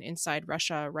environment inside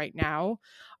Russia right now.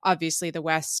 Obviously, the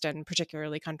West and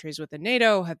particularly countries within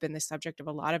NATO have been the subject of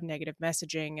a lot of negative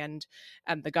messaging,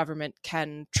 and the government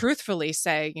can truthfully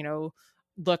say,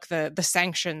 look, the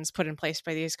sanctions put in place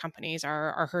by these companies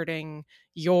are hurting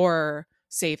your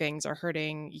savings, are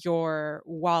hurting your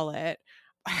wallet.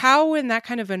 How in that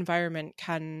kind of environment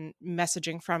can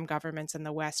messaging from governments in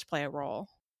the West play a role?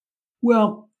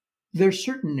 Well, there's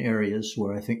certain areas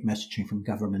where I think messaging from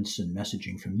governments and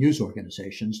messaging from news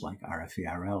organizations like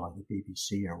RFE/RL or the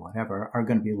BBC or whatever are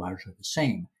going to be largely the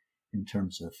same in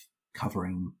terms of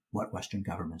covering what Western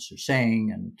governments are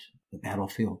saying and the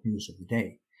battlefield news of the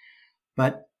day.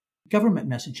 But government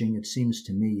messaging, it seems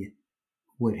to me,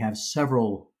 would have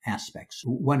several aspects.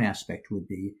 One aspect would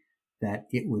be that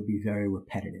it would be very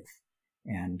repetitive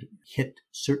and hit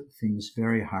certain things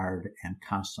very hard and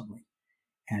constantly.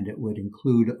 And it would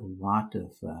include a lot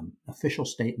of official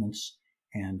statements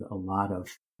and a lot of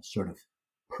sort of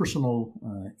personal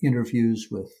interviews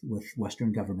with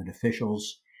Western government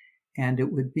officials. And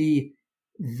it would be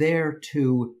there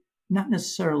to not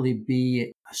necessarily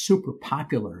be a super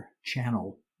popular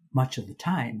channel much of the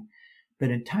time, but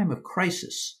in time of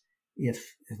crisis,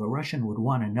 if a Russian would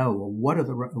want to know, well, what are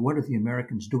the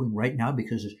Americans doing right now,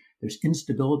 because there's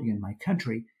instability in my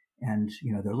country, and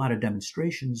there are a lot of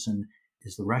demonstrations, and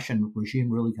is the Russian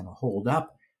regime really going to hold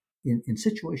up? In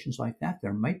situations like that,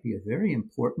 there might be a very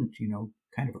important,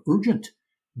 kind of urgent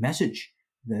message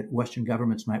that Western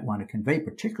governments might want to convey,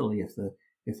 particularly if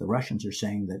the Russians are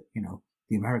saying that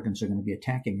the Americans are going to be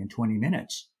attacking in 20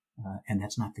 minutes, and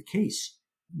that's not the case.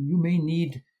 You may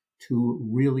need to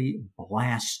really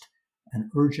blast an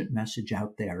urgent message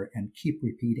out there and keep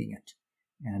repeating it.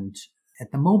 And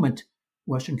at the moment,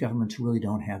 Western governments really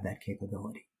don't have that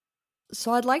capability.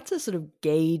 So I'd like to sort of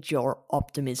gauge your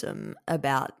optimism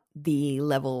about the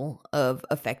level of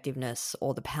effectiveness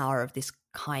or the power of this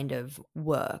kind of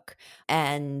work.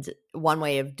 And one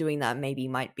way of doing that maybe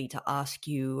might be to ask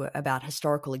you about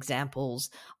historical examples,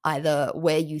 either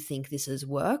where you think this has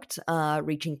worked,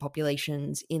 reaching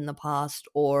populations in the past,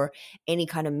 or any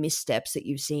kind of missteps that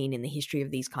you've seen in the history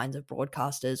of these kinds of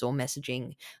broadcasters or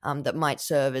messaging that might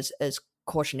serve as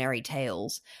cautionary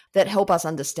tales that help us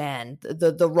understand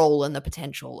the role and the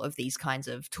potential of these kinds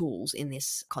of tools in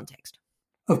this context.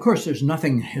 Of course, there's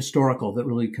nothing historical that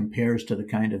really compares to the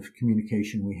kind of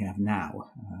communication we have now,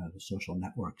 the social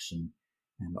networks and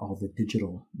all the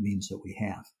digital means that we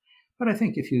have. But I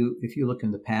think if you look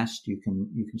in the past, you can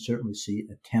certainly see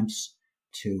attempts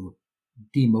to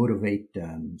demotivate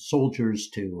soldiers,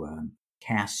 to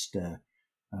cast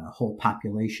whole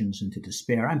populations into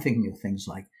despair. I'm thinking of things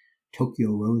like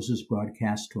Tokyo Rose's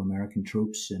broadcast to American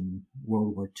troops in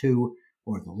World War II,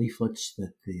 or the leaflets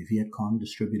that the Viet Cong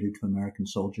distributed to American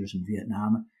soldiers in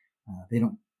Vietnam. They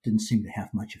didn't seem to have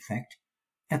much effect.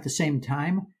 At the same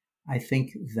time, I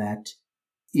think that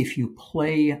if you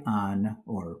play on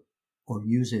or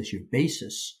use as your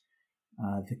basis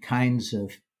the kinds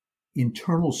of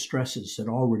internal stresses that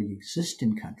already exist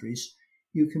in countries,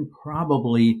 you can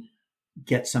probably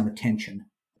get some attention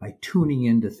by tuning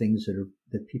into things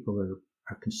that people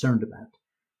are concerned about.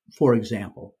 For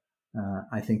example,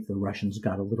 I think the Russians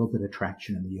got a little bit of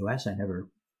traction in the U.S. I never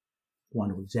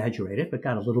want to exaggerate it, but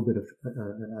got a little bit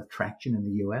of traction in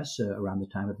the U.S. Around the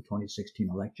time of the 2016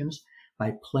 elections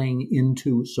by playing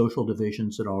into social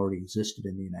divisions that already existed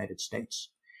in the United States.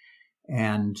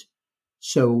 And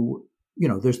so,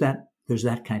 there's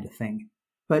that kind of thing.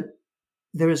 But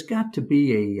there has got to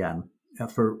be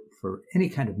for any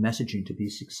kind of messaging to be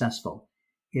successful,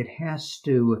 it has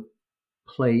to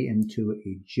play into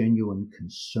a genuine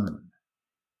concern.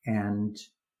 And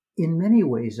in many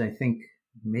ways, I think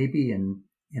maybe in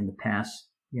the past,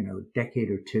 decade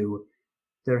or two,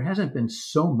 there hasn't been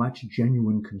so much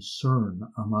genuine concern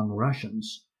among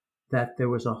Russians that there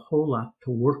was a whole lot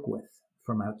to work with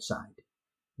from outside.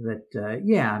 That,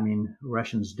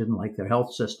 Russians didn't like their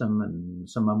health system, and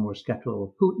some of them were skeptical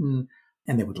of Putin,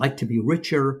 and they would like to be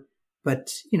richer.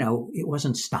 But, it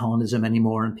wasn't Stalinism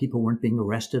anymore, and people weren't being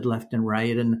arrested left and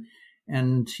right.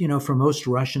 And for most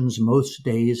Russians, most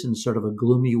days in sort of a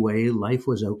gloomy way, life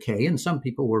was okay. And some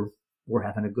people were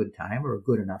having a good time or a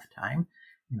good enough time.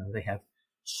 They have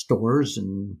stores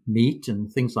and meat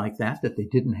and things like that they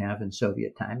didn't have in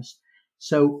Soviet times.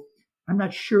 So I'm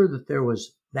not sure that there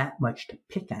was that much to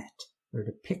pick at or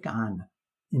to pick on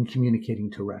in communicating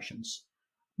to Russians.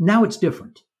 Now it's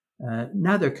different.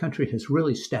 Now their country has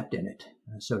really stepped in it,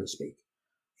 so to speak.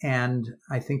 And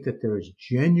I think that there is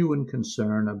genuine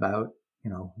concern about,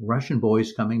 Russian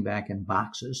boys coming back in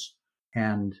boxes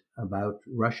and about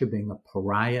Russia being a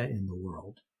pariah in the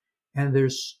world. And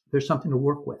there's something to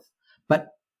work with. But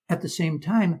at the same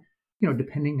time,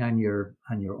 depending on your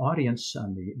audience,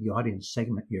 on the audience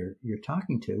segment you're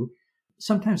talking to,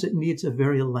 sometimes it needs a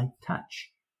very light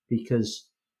touch, because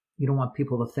you don't want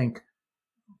people to think,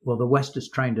 well, the West is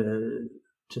trying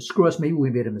to screw us. Maybe we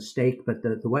made a mistake, but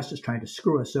the West is trying to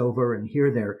screw us over, and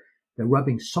here they're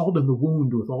rubbing salt in the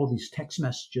wound with all these text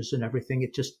messages and everything.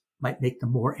 It just might make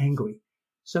them more angry.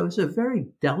 So it's a very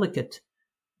delicate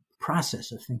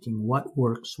process of thinking what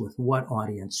works with what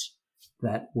audience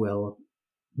that will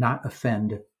not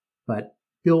offend, but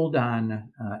build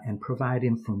on and provide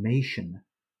information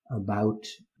about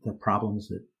the problems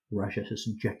that Russia has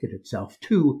subjected itself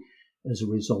to as a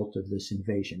result of this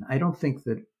invasion. I don't think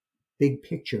that, big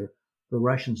picture, the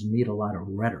Russians need a lot of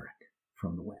rhetoric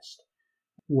from the West.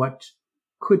 What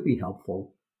could be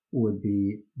helpful would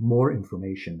be more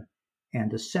information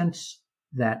and a sense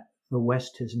that the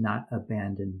West has not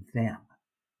abandoned them.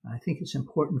 I think it's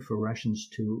important for Russians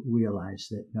to realize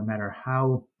that no matter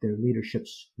how their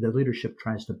leadership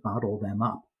tries to bottle them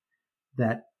up,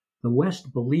 that the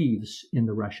West believes in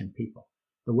the Russian people.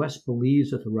 The West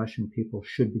believes that the Russian people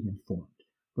should be informed.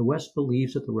 The West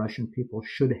believes that the Russian people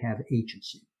should have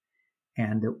agency,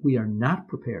 and that we are not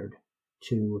prepared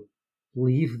to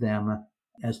leave them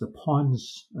as the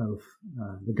pawns of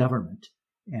the government.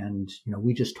 And,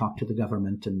 we just talk to the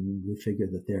government and we figure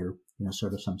that they're,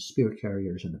 sort of some spirit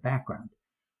carriers in the background.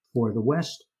 For the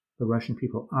West, the Russian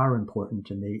people are important,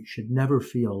 and they should never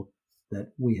feel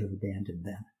that we have abandoned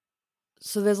them.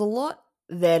 So there's a lot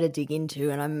there to dig into,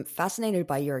 and I'm fascinated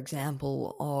by your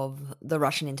example of the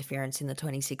Russian interference in the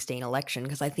 2016 election,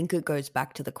 because I think it goes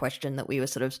back to the question that we were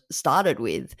sort of started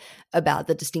with about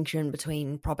the distinction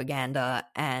between propaganda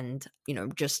and,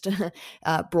 just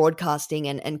broadcasting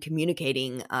and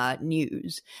communicating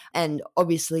news. And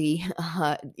obviously,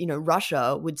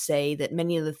 Russia would say that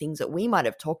many of the things that we might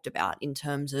have talked about in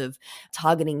terms of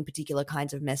targeting particular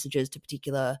kinds of messages to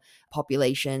particular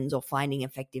populations or finding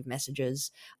effective messages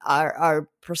are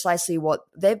precisely what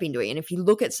they've been doing. And if you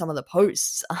look at some of the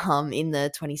posts in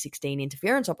the 2016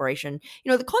 interference operation,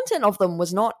 the content of them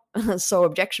was not so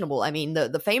objectionable. I mean,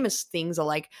 the famous things are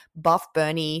like Buff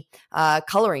Bernie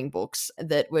coloring books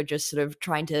that were just sort of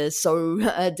trying to sow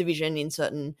division in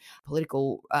certain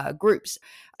political groups.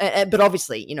 But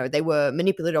obviously, they were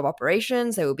manipulative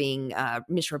operations. They were being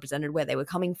misrepresented where they were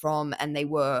coming from, and they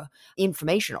were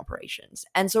information operations.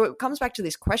 And so it comes back to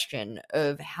this question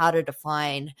of how to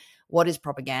define what is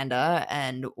propaganda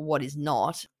and what is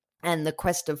not, and the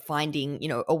quest of finding,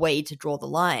 a way to draw the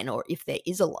line, or if there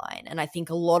is a line. And I think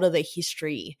a lot of the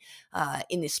history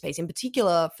in this space, in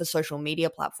particular for social media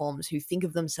platforms who think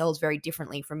of themselves very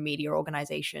differently from media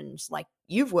organizations like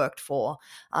you've worked for,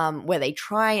 where they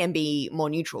try and be more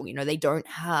neutral. They don't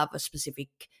have a specific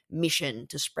mission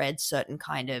to spread certain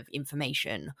kind of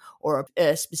information or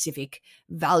a specific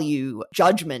value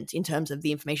judgment in terms of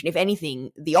the information. If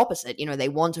anything, the opposite. They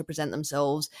want to present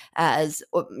themselves as,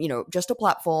 just a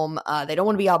platform. They don't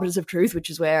want to be arbiters of truth, which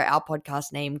is where our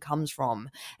podcast name comes from.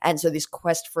 And so this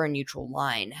quest for a neutral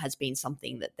line has been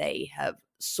something that they have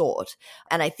sought.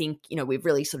 And I think, we've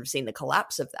really sort of seen the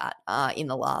collapse of that in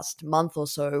the last month or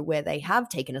so, where they have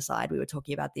taken a side. We were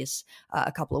talking about this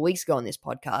a couple of weeks ago on this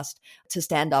podcast, to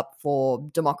stand up for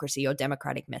democracy or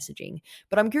democratic messaging.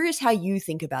 But I'm curious how you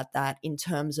think about that in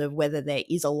terms of whether there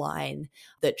is a line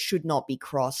that should not be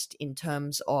crossed in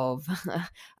terms of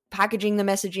packaging the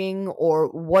messaging, or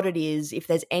what it is, if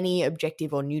there's any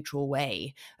objective or neutral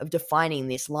way of defining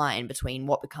this line between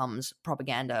what becomes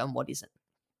propaganda and what isn't.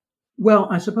 Well,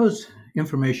 I suppose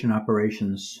information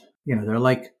operations, they're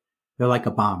like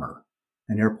a bomber,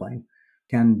 an airplane,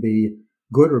 can be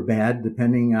good or bad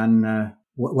depending on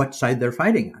what side they're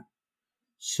fighting on.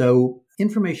 So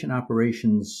information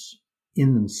operations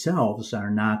in themselves are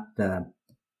not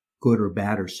good or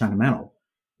bad or sentimental.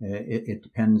 It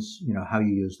depends, how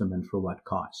you use them and for what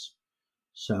cause.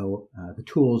 So the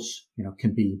tools,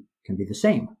 can be the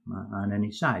same on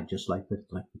any side, just like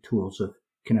the tools of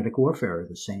kinetic warfare are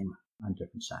the same on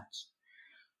different sides.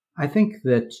 I think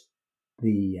that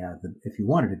if you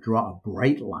wanted to draw a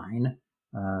bright line,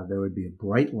 there would be a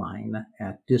bright line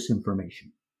at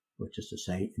disinformation, which is to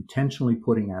say intentionally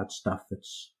putting out stuff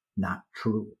that's not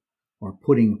true, or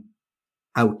putting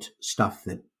out stuff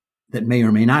that may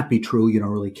or may not be true. You don't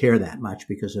really care that much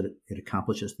because it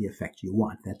accomplishes the effect you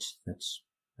want. That's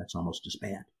almost as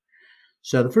bad.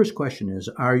 So the first question is,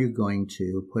 are you going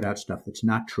to put out stuff that's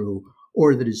not true,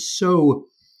 or that is so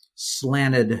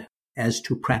slanted as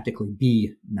to practically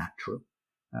be not true?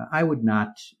 I would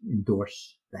not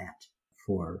endorse that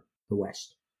for the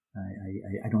West.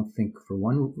 I don't think, for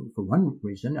one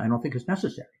reason, I don't think it's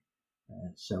necessary.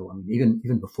 So I mean,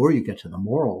 even before you get to the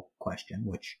moral question,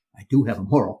 which I do have a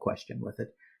moral question with it,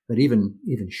 but even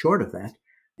short of that,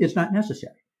 it's not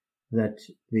necessary. That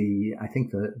I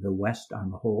think the West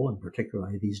on the whole, and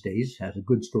particularly these days, has a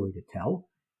good story to tell,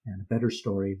 and a better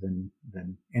story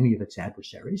than any of its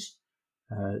adversaries.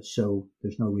 So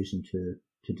there's no reason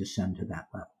to descend to that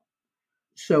level.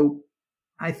 So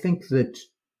I think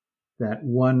that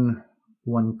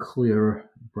one clear,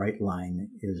 bright line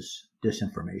is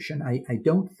disinformation. I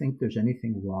don't think there's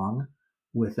anything wrong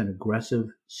with an aggressive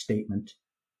statement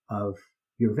of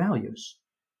your values,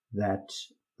 that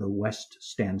the West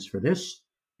stands for this,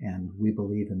 and we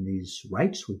believe in these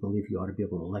rights. We believe you ought to be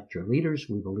able to elect your leaders.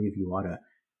 We believe you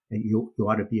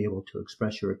ought to be able to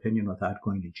express your opinion without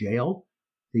going to jail.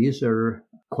 These are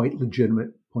quite legitimate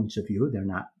points of view. They're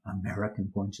not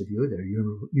American points of view. They're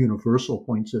universal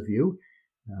points of view.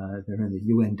 They're in the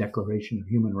UN Declaration of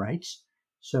Human Rights.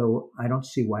 So I don't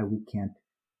see why we can't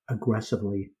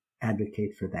aggressively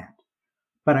advocate for that.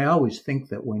 But I always think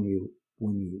that when you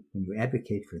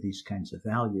advocate for these kinds of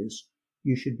values,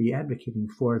 you should be advocating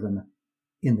for them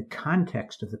in the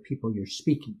context of the people you're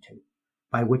speaking to.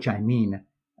 By which I mean,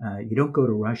 you don't go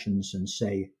to Russians and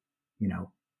say,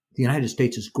 the United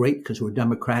States is great because we're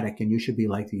democratic and you should be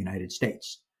like the United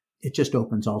States. It just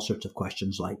opens all sorts of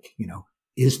questions like,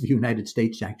 is the United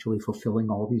States actually fulfilling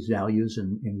all these values,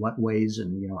 and in what ways?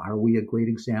 And, are we a great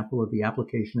example of the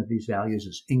application of these values?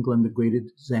 Is England a great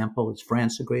example? Is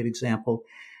France a great example?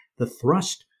 The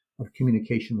thrust of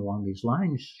communication along these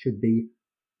lines should be,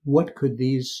 what could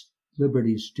these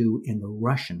liberties do in the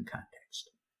Russian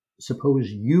context?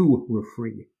 Suppose you were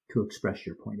free to express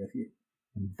your point of view.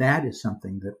 And that is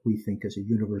something that we think is a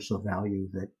universal value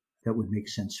that would make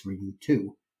sense for you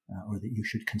too, or that you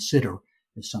should consider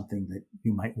as something that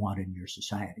you might want in your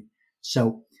society.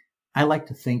 So I like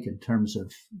to think in terms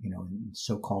of, in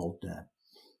so-called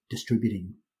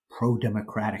distributing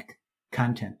pro-democratic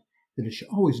content, that it should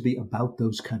always be about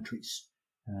those countries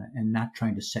and not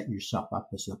trying to set yourself up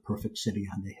as the perfect city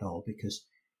on the hill, because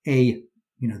A,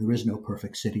 there is no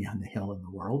perfect city on the hill in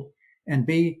the world, and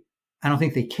B, I don't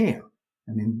think they care.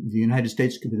 I mean, the United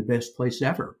States could be the best place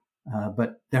ever,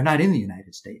 but they're not in the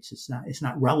United States. It's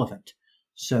not relevant.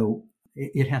 So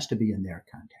it has to be in their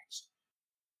context.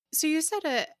 So you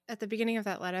said at the beginning of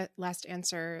that last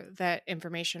answer that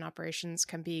information operations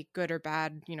can be good or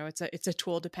bad. It's a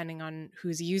tool depending on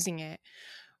who's using it.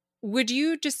 Would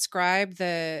you describe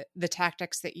the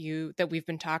tactics that we've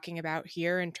been talking about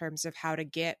here in terms of how to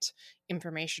get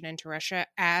information into Russia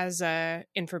as a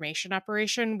information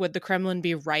operation? Would the Kremlin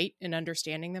be right in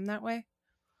understanding them that way?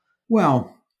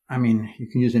 Well, I mean, you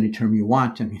can use any term you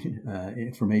want. I mean,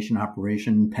 information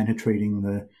operation, penetrating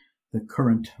the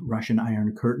current Russian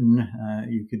Iron Curtain.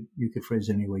 You could phrase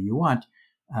it any way you want.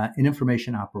 An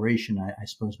information operation, I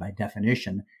suppose by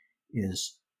definition,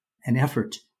 is an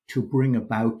effort to bring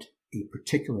about a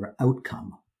particular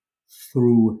outcome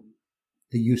through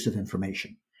the use of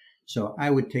information. So I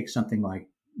would take something like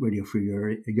Radio Free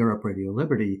Europe, Radio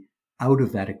Liberty out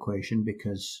of that equation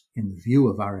because in the view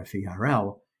of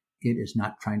RFERL, it is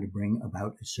not trying to bring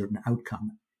about a certain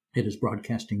outcome. It is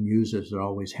broadcasting news as it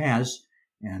always has,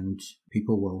 and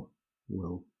people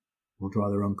will draw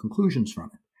their own conclusions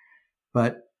from it.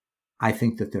 But I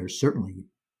think that there are certainly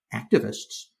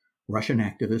activists, Russian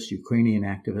activists, Ukrainian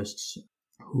activists,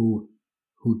 who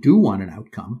do want an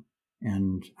outcome,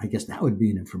 and I guess that would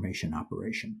be an information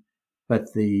operation. But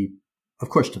of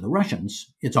course, to the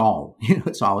Russians, it's all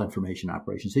information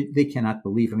operations. They cannot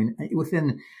believe. I mean,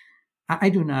 I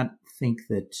do not think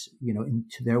that,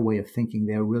 to their way of thinking,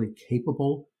 they're really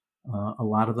capable, a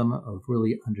lot of them, of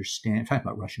really understanding. I'm talking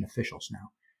about Russian officials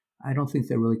now. I don't think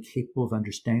they're really capable of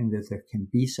understanding that there can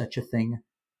be such a thing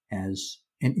as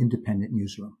an independent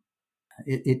newsroom.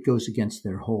 It goes against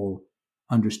their whole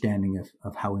understanding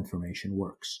of how information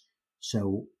works.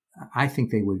 So I think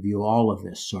they would view all of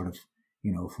this sort of,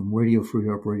 from Radio Free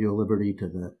Europe, Radio Liberty to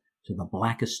the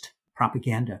blackest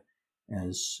propaganda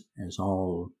as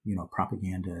all,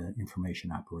 propaganda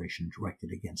information operation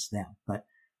directed against them. But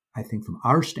I think from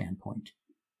our standpoint,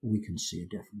 we can see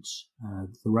a difference.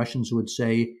 The Russians would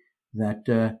say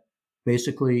that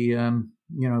basically,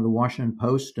 the Washington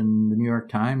Post and the New York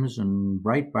Times and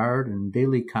Breitbart and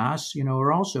Daily Kos,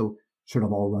 are also sort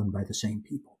of all run by the same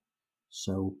people.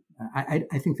 So I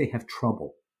think they have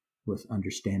trouble with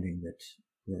understanding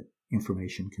that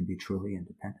information can be truly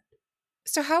independent.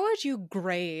 So how would you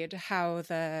grade how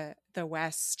the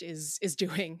West is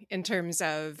doing in terms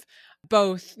of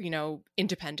both,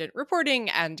 independent reporting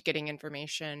and getting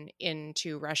information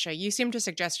into Russia? You seem to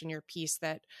suggest in your piece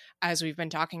that, as we've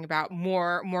been talking about,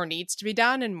 more needs to be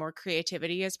done and more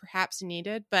creativity is perhaps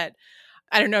needed. But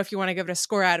I don't know if you want to give it a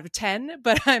score out of 10,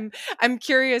 but I'm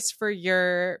curious for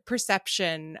your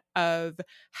perception of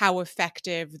how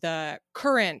effective the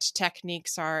current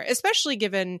techniques are, especially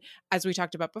given, as we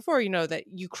talked about before, that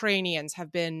Ukrainians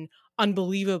have been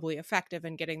unbelievably effective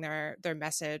in getting their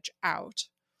message out.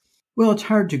 Well, it's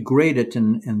hard to grade it,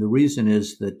 and the reason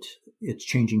is that it's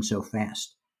changing so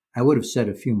fast. I would have said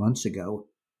a few months ago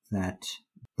that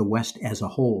the West as a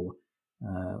whole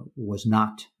was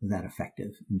not that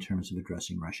effective in terms of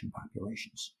addressing Russian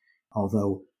populations.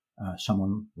 Although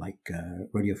someone like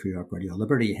Radio Free Europe, Radio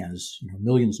Liberty has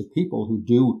millions of people who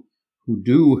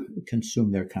do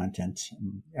consume their content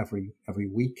every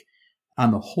week.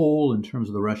 On the whole, in terms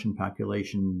of the Russian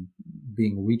population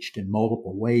being reached in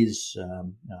multiple ways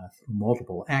through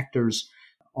multiple actors,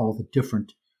 all the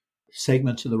different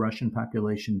segments of the Russian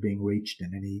population being reached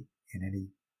in any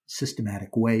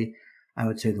systematic way, I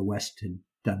would say the West had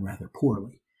done rather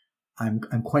poorly. I'm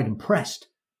quite impressed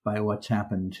by what's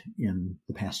happened in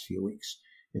the past few weeks.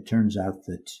 It turns out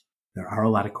that there are a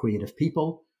lot of creative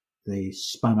people. They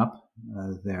spun up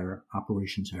their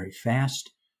operations very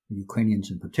fast. The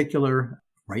Ukrainians in particular,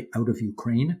 right out of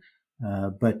Ukraine,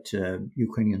 but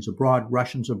Ukrainians abroad,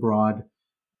 Russians abroad,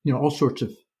 all sorts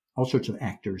of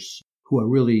actors who are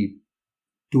really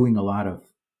doing a lot of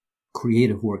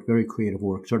creative work, very creative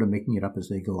work, sort of making it up as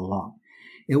they go along.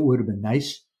 It would have been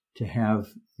nice to have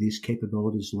these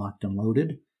capabilities locked and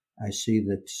loaded. I see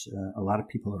that a lot of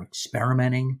people are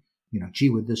experimenting. Gee,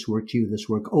 would this work? Gee, would this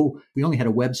work? Oh, we only had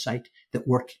a website that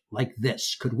worked like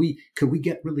this. Could we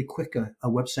get really quick a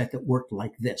website that worked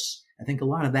like this? I think a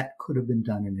lot of that could have been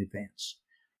done in advance.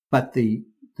 But the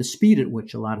speed at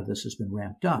which a lot of this has been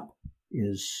ramped up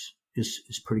is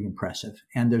pretty impressive.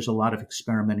 And there's a lot of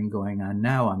experimenting going on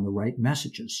now on the right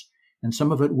messages. And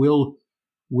some of it will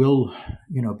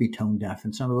be tone deaf,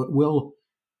 and some of it will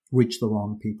reach the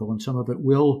wrong people, and some of it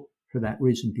will, for that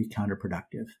reason, be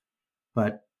counterproductive.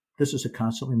 But this is a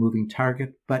constantly moving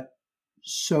target, but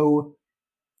so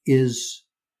is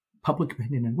public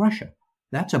opinion in Russia.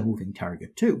 That's a moving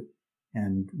target too.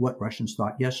 And what Russians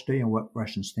thought yesterday and what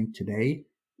Russians think today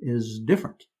is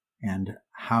different. And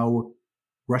how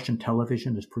Russian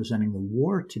television is presenting the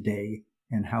war today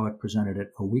and how it presented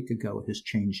it a week ago has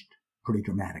changed pretty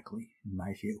dramatically, in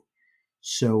my view.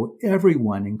 So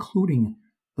everyone, including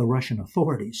the Russian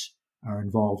authorities, are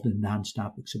involved in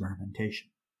nonstop experimentation.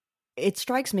 It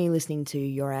strikes me listening to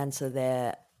your answer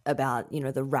there about,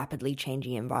 the rapidly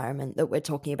changing environment, that we're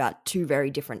talking about two very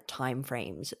different time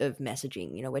frames of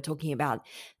messaging. We're talking about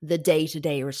the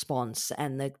day-to-day response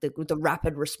and the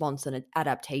rapid response and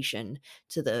adaptation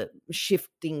to the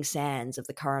shifting sands of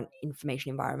the current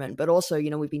information environment. But also,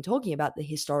 we've been talking about the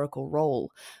historical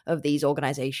role of these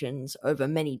organizations over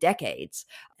many decades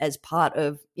as part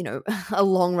of, a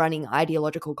long-running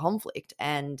ideological conflict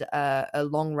and a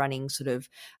long-running sort of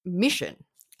mission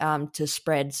to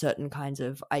spread certain kinds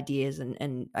of ideas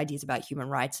and ideas about human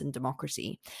rights and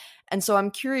democracy. And so I'm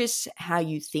curious how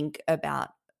you think about,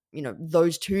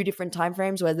 those two different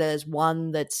timeframes, whether there's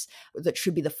one that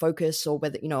should be the focus, or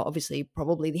whether, obviously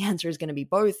probably the answer is going to be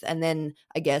both. And then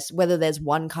I guess whether there's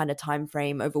one kind of time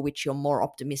frame over which you're more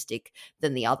optimistic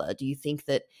than the other. Do you think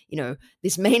that,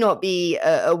 this may not be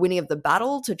a winning of the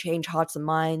battle to change hearts and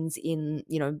minds in,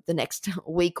 the next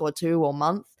week or two or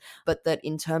month, but that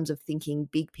in terms of thinking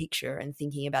big picture and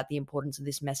thinking about the importance of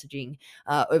this messaging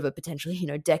over potentially,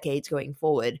 decades going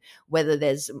forward, whether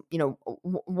there's,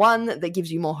 one that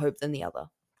gives you more hope than the other?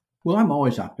 Well, I'm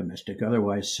always optimistic.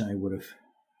 Otherwise, I would have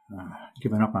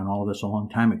given up on all this a long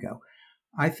time ago.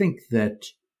 I think that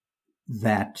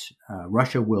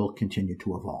Russia will continue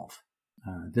to evolve.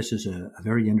 This is a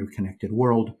very interconnected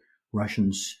world.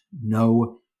 Russians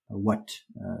know what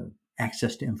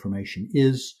access to information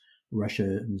is.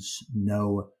 Russians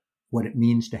know what it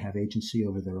means to have agency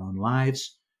over their own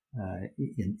lives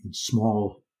in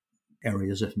small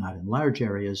areas, if not in large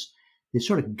areas. They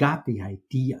sort of got the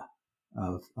idea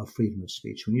of freedom of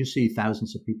speech. When you see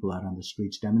thousands of people out on the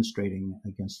streets demonstrating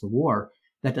against the war,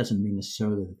 that doesn't mean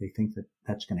necessarily that they think that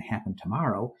that's going to happen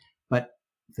tomorrow, but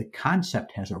the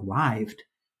concept has arrived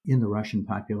in the Russian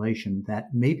population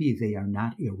that maybe they are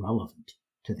not irrelevant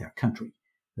to their country,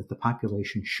 that the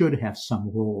population should have some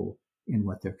role in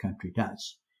what their country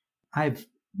does. I've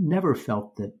never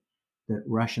felt that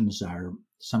Russians are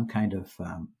some kind of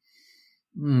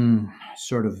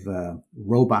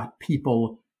robot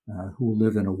people who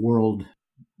live in a world,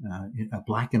 a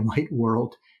black and white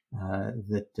world, where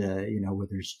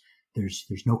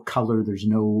there's no color, there's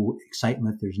no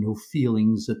excitement, there's no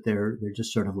feelings, that they're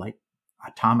just sort of like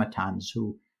automatons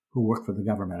who work for the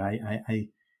government. I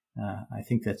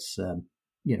think that's a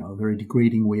very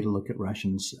degrading way to look at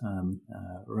Russians.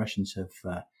 Russians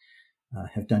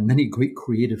have done many great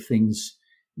creative things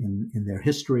in their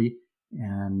history,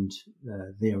 and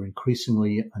they are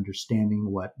increasingly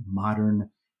understanding what modern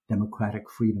democratic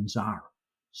freedoms are.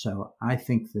 So I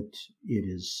think that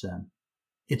it's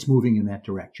moving in that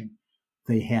direction.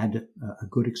 They had a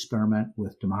good experiment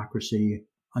with democracy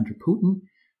under Putin.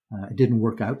 It didn't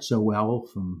work out so well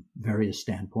from various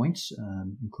standpoints,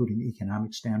 including the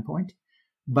economic standpoint,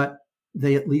 but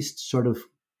they at least sort of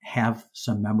have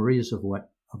some memories of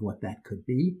what that could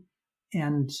be,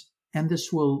 and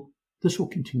this will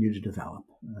continue to develop.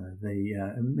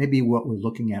 Maybe what we're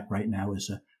looking at right now is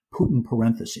a Putin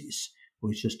parentheses,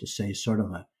 which is to say sort of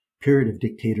a period of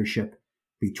dictatorship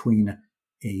between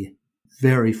a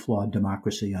very flawed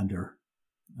democracy under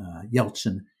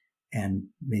Yeltsin and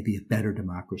maybe a better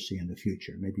democracy in the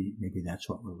future. Maybe that's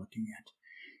what we're looking at.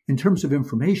 In terms of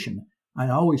information, I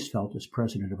always felt as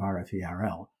president of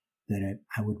RFERL that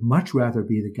I would much rather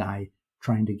be the guy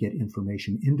trying to get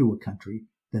information into a country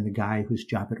than the guy whose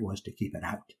job it was to keep it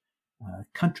out.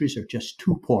 Countries are just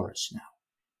too porous now,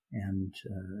 and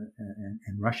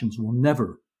Russians will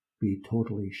never be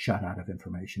totally shut out of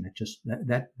information. It just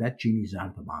that genie's out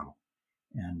of the bottle,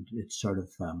 and it's sort of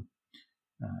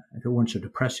if it weren't so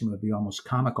depressing, it would be almost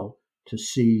comical to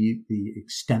see the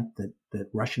extent that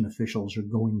Russian officials are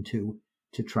going to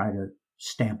try to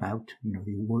stamp out,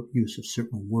 the use of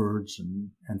certain words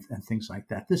and things like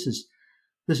that. This is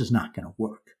not going to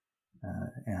work,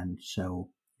 and so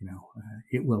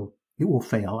it will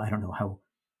fail. I don't know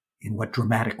in what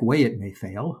dramatic way it may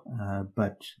fail,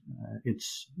 but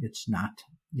it's not,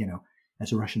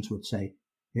 as the Russians would say,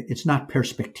 it's not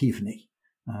perspektivny.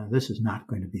 This is not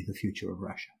going to be the future of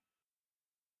Russia.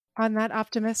 On that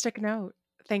optimistic note,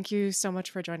 thank you so much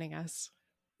for joining us.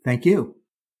 Thank you.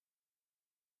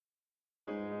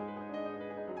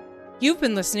 You've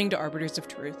been listening to Arbiters of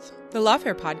Truth, the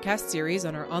Lawfare podcast series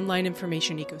on our online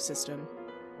information ecosystem.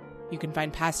 You can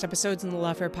find past episodes in the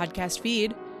Lawfare podcast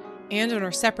feed and on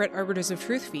our separate Arbiters of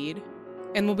Truth feed,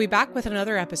 and we'll be back with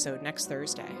another episode next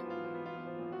Thursday.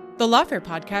 The Lawfare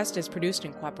podcast is produced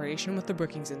in cooperation with the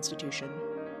Brookings Institution.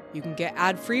 You can get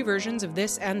ad-free versions of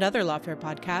this and other Lawfare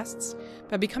podcasts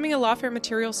by becoming a Lawfare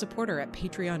material supporter at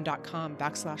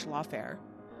patreon.com/lawfare,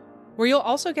 where you'll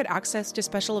also get access to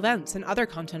special events and other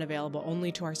content available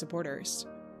only to our supporters.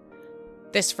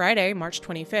 This Friday, March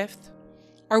 25th,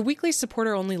 Our weekly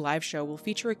supporter-only live show will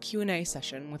feature a Q&A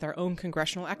session with our own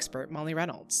congressional expert, Molly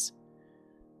Reynolds.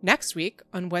 Next week,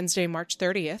 on Wednesday, March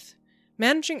 30th,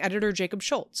 Managing Editor Jacob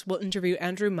Schultz will interview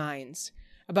Andrew Mines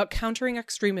about countering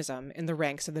extremism in the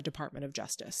ranks of the Department of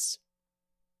Justice.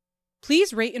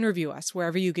 Please rate and review us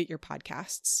wherever you get your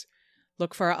podcasts.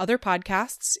 Look for our other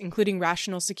podcasts, including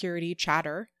Rational Security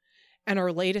Chatter, and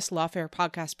our latest Lawfare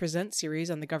Podcast Presents series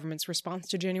on the government's response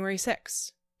to January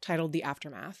 6, titled The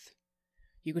Aftermath.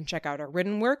 You can check out our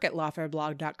written work at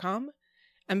lawfareblog.com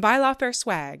and buy Lawfare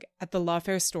swag at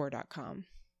thelawfarestore.com.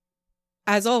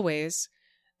 As always,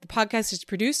 the podcast is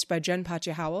produced by Jen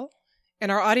Patja-Howell,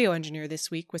 and our audio engineer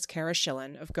this week was Kara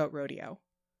Schillen of Goat Rodeo.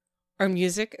 Our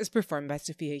music is performed by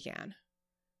Sophia Yan.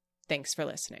 Thanks for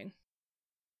listening.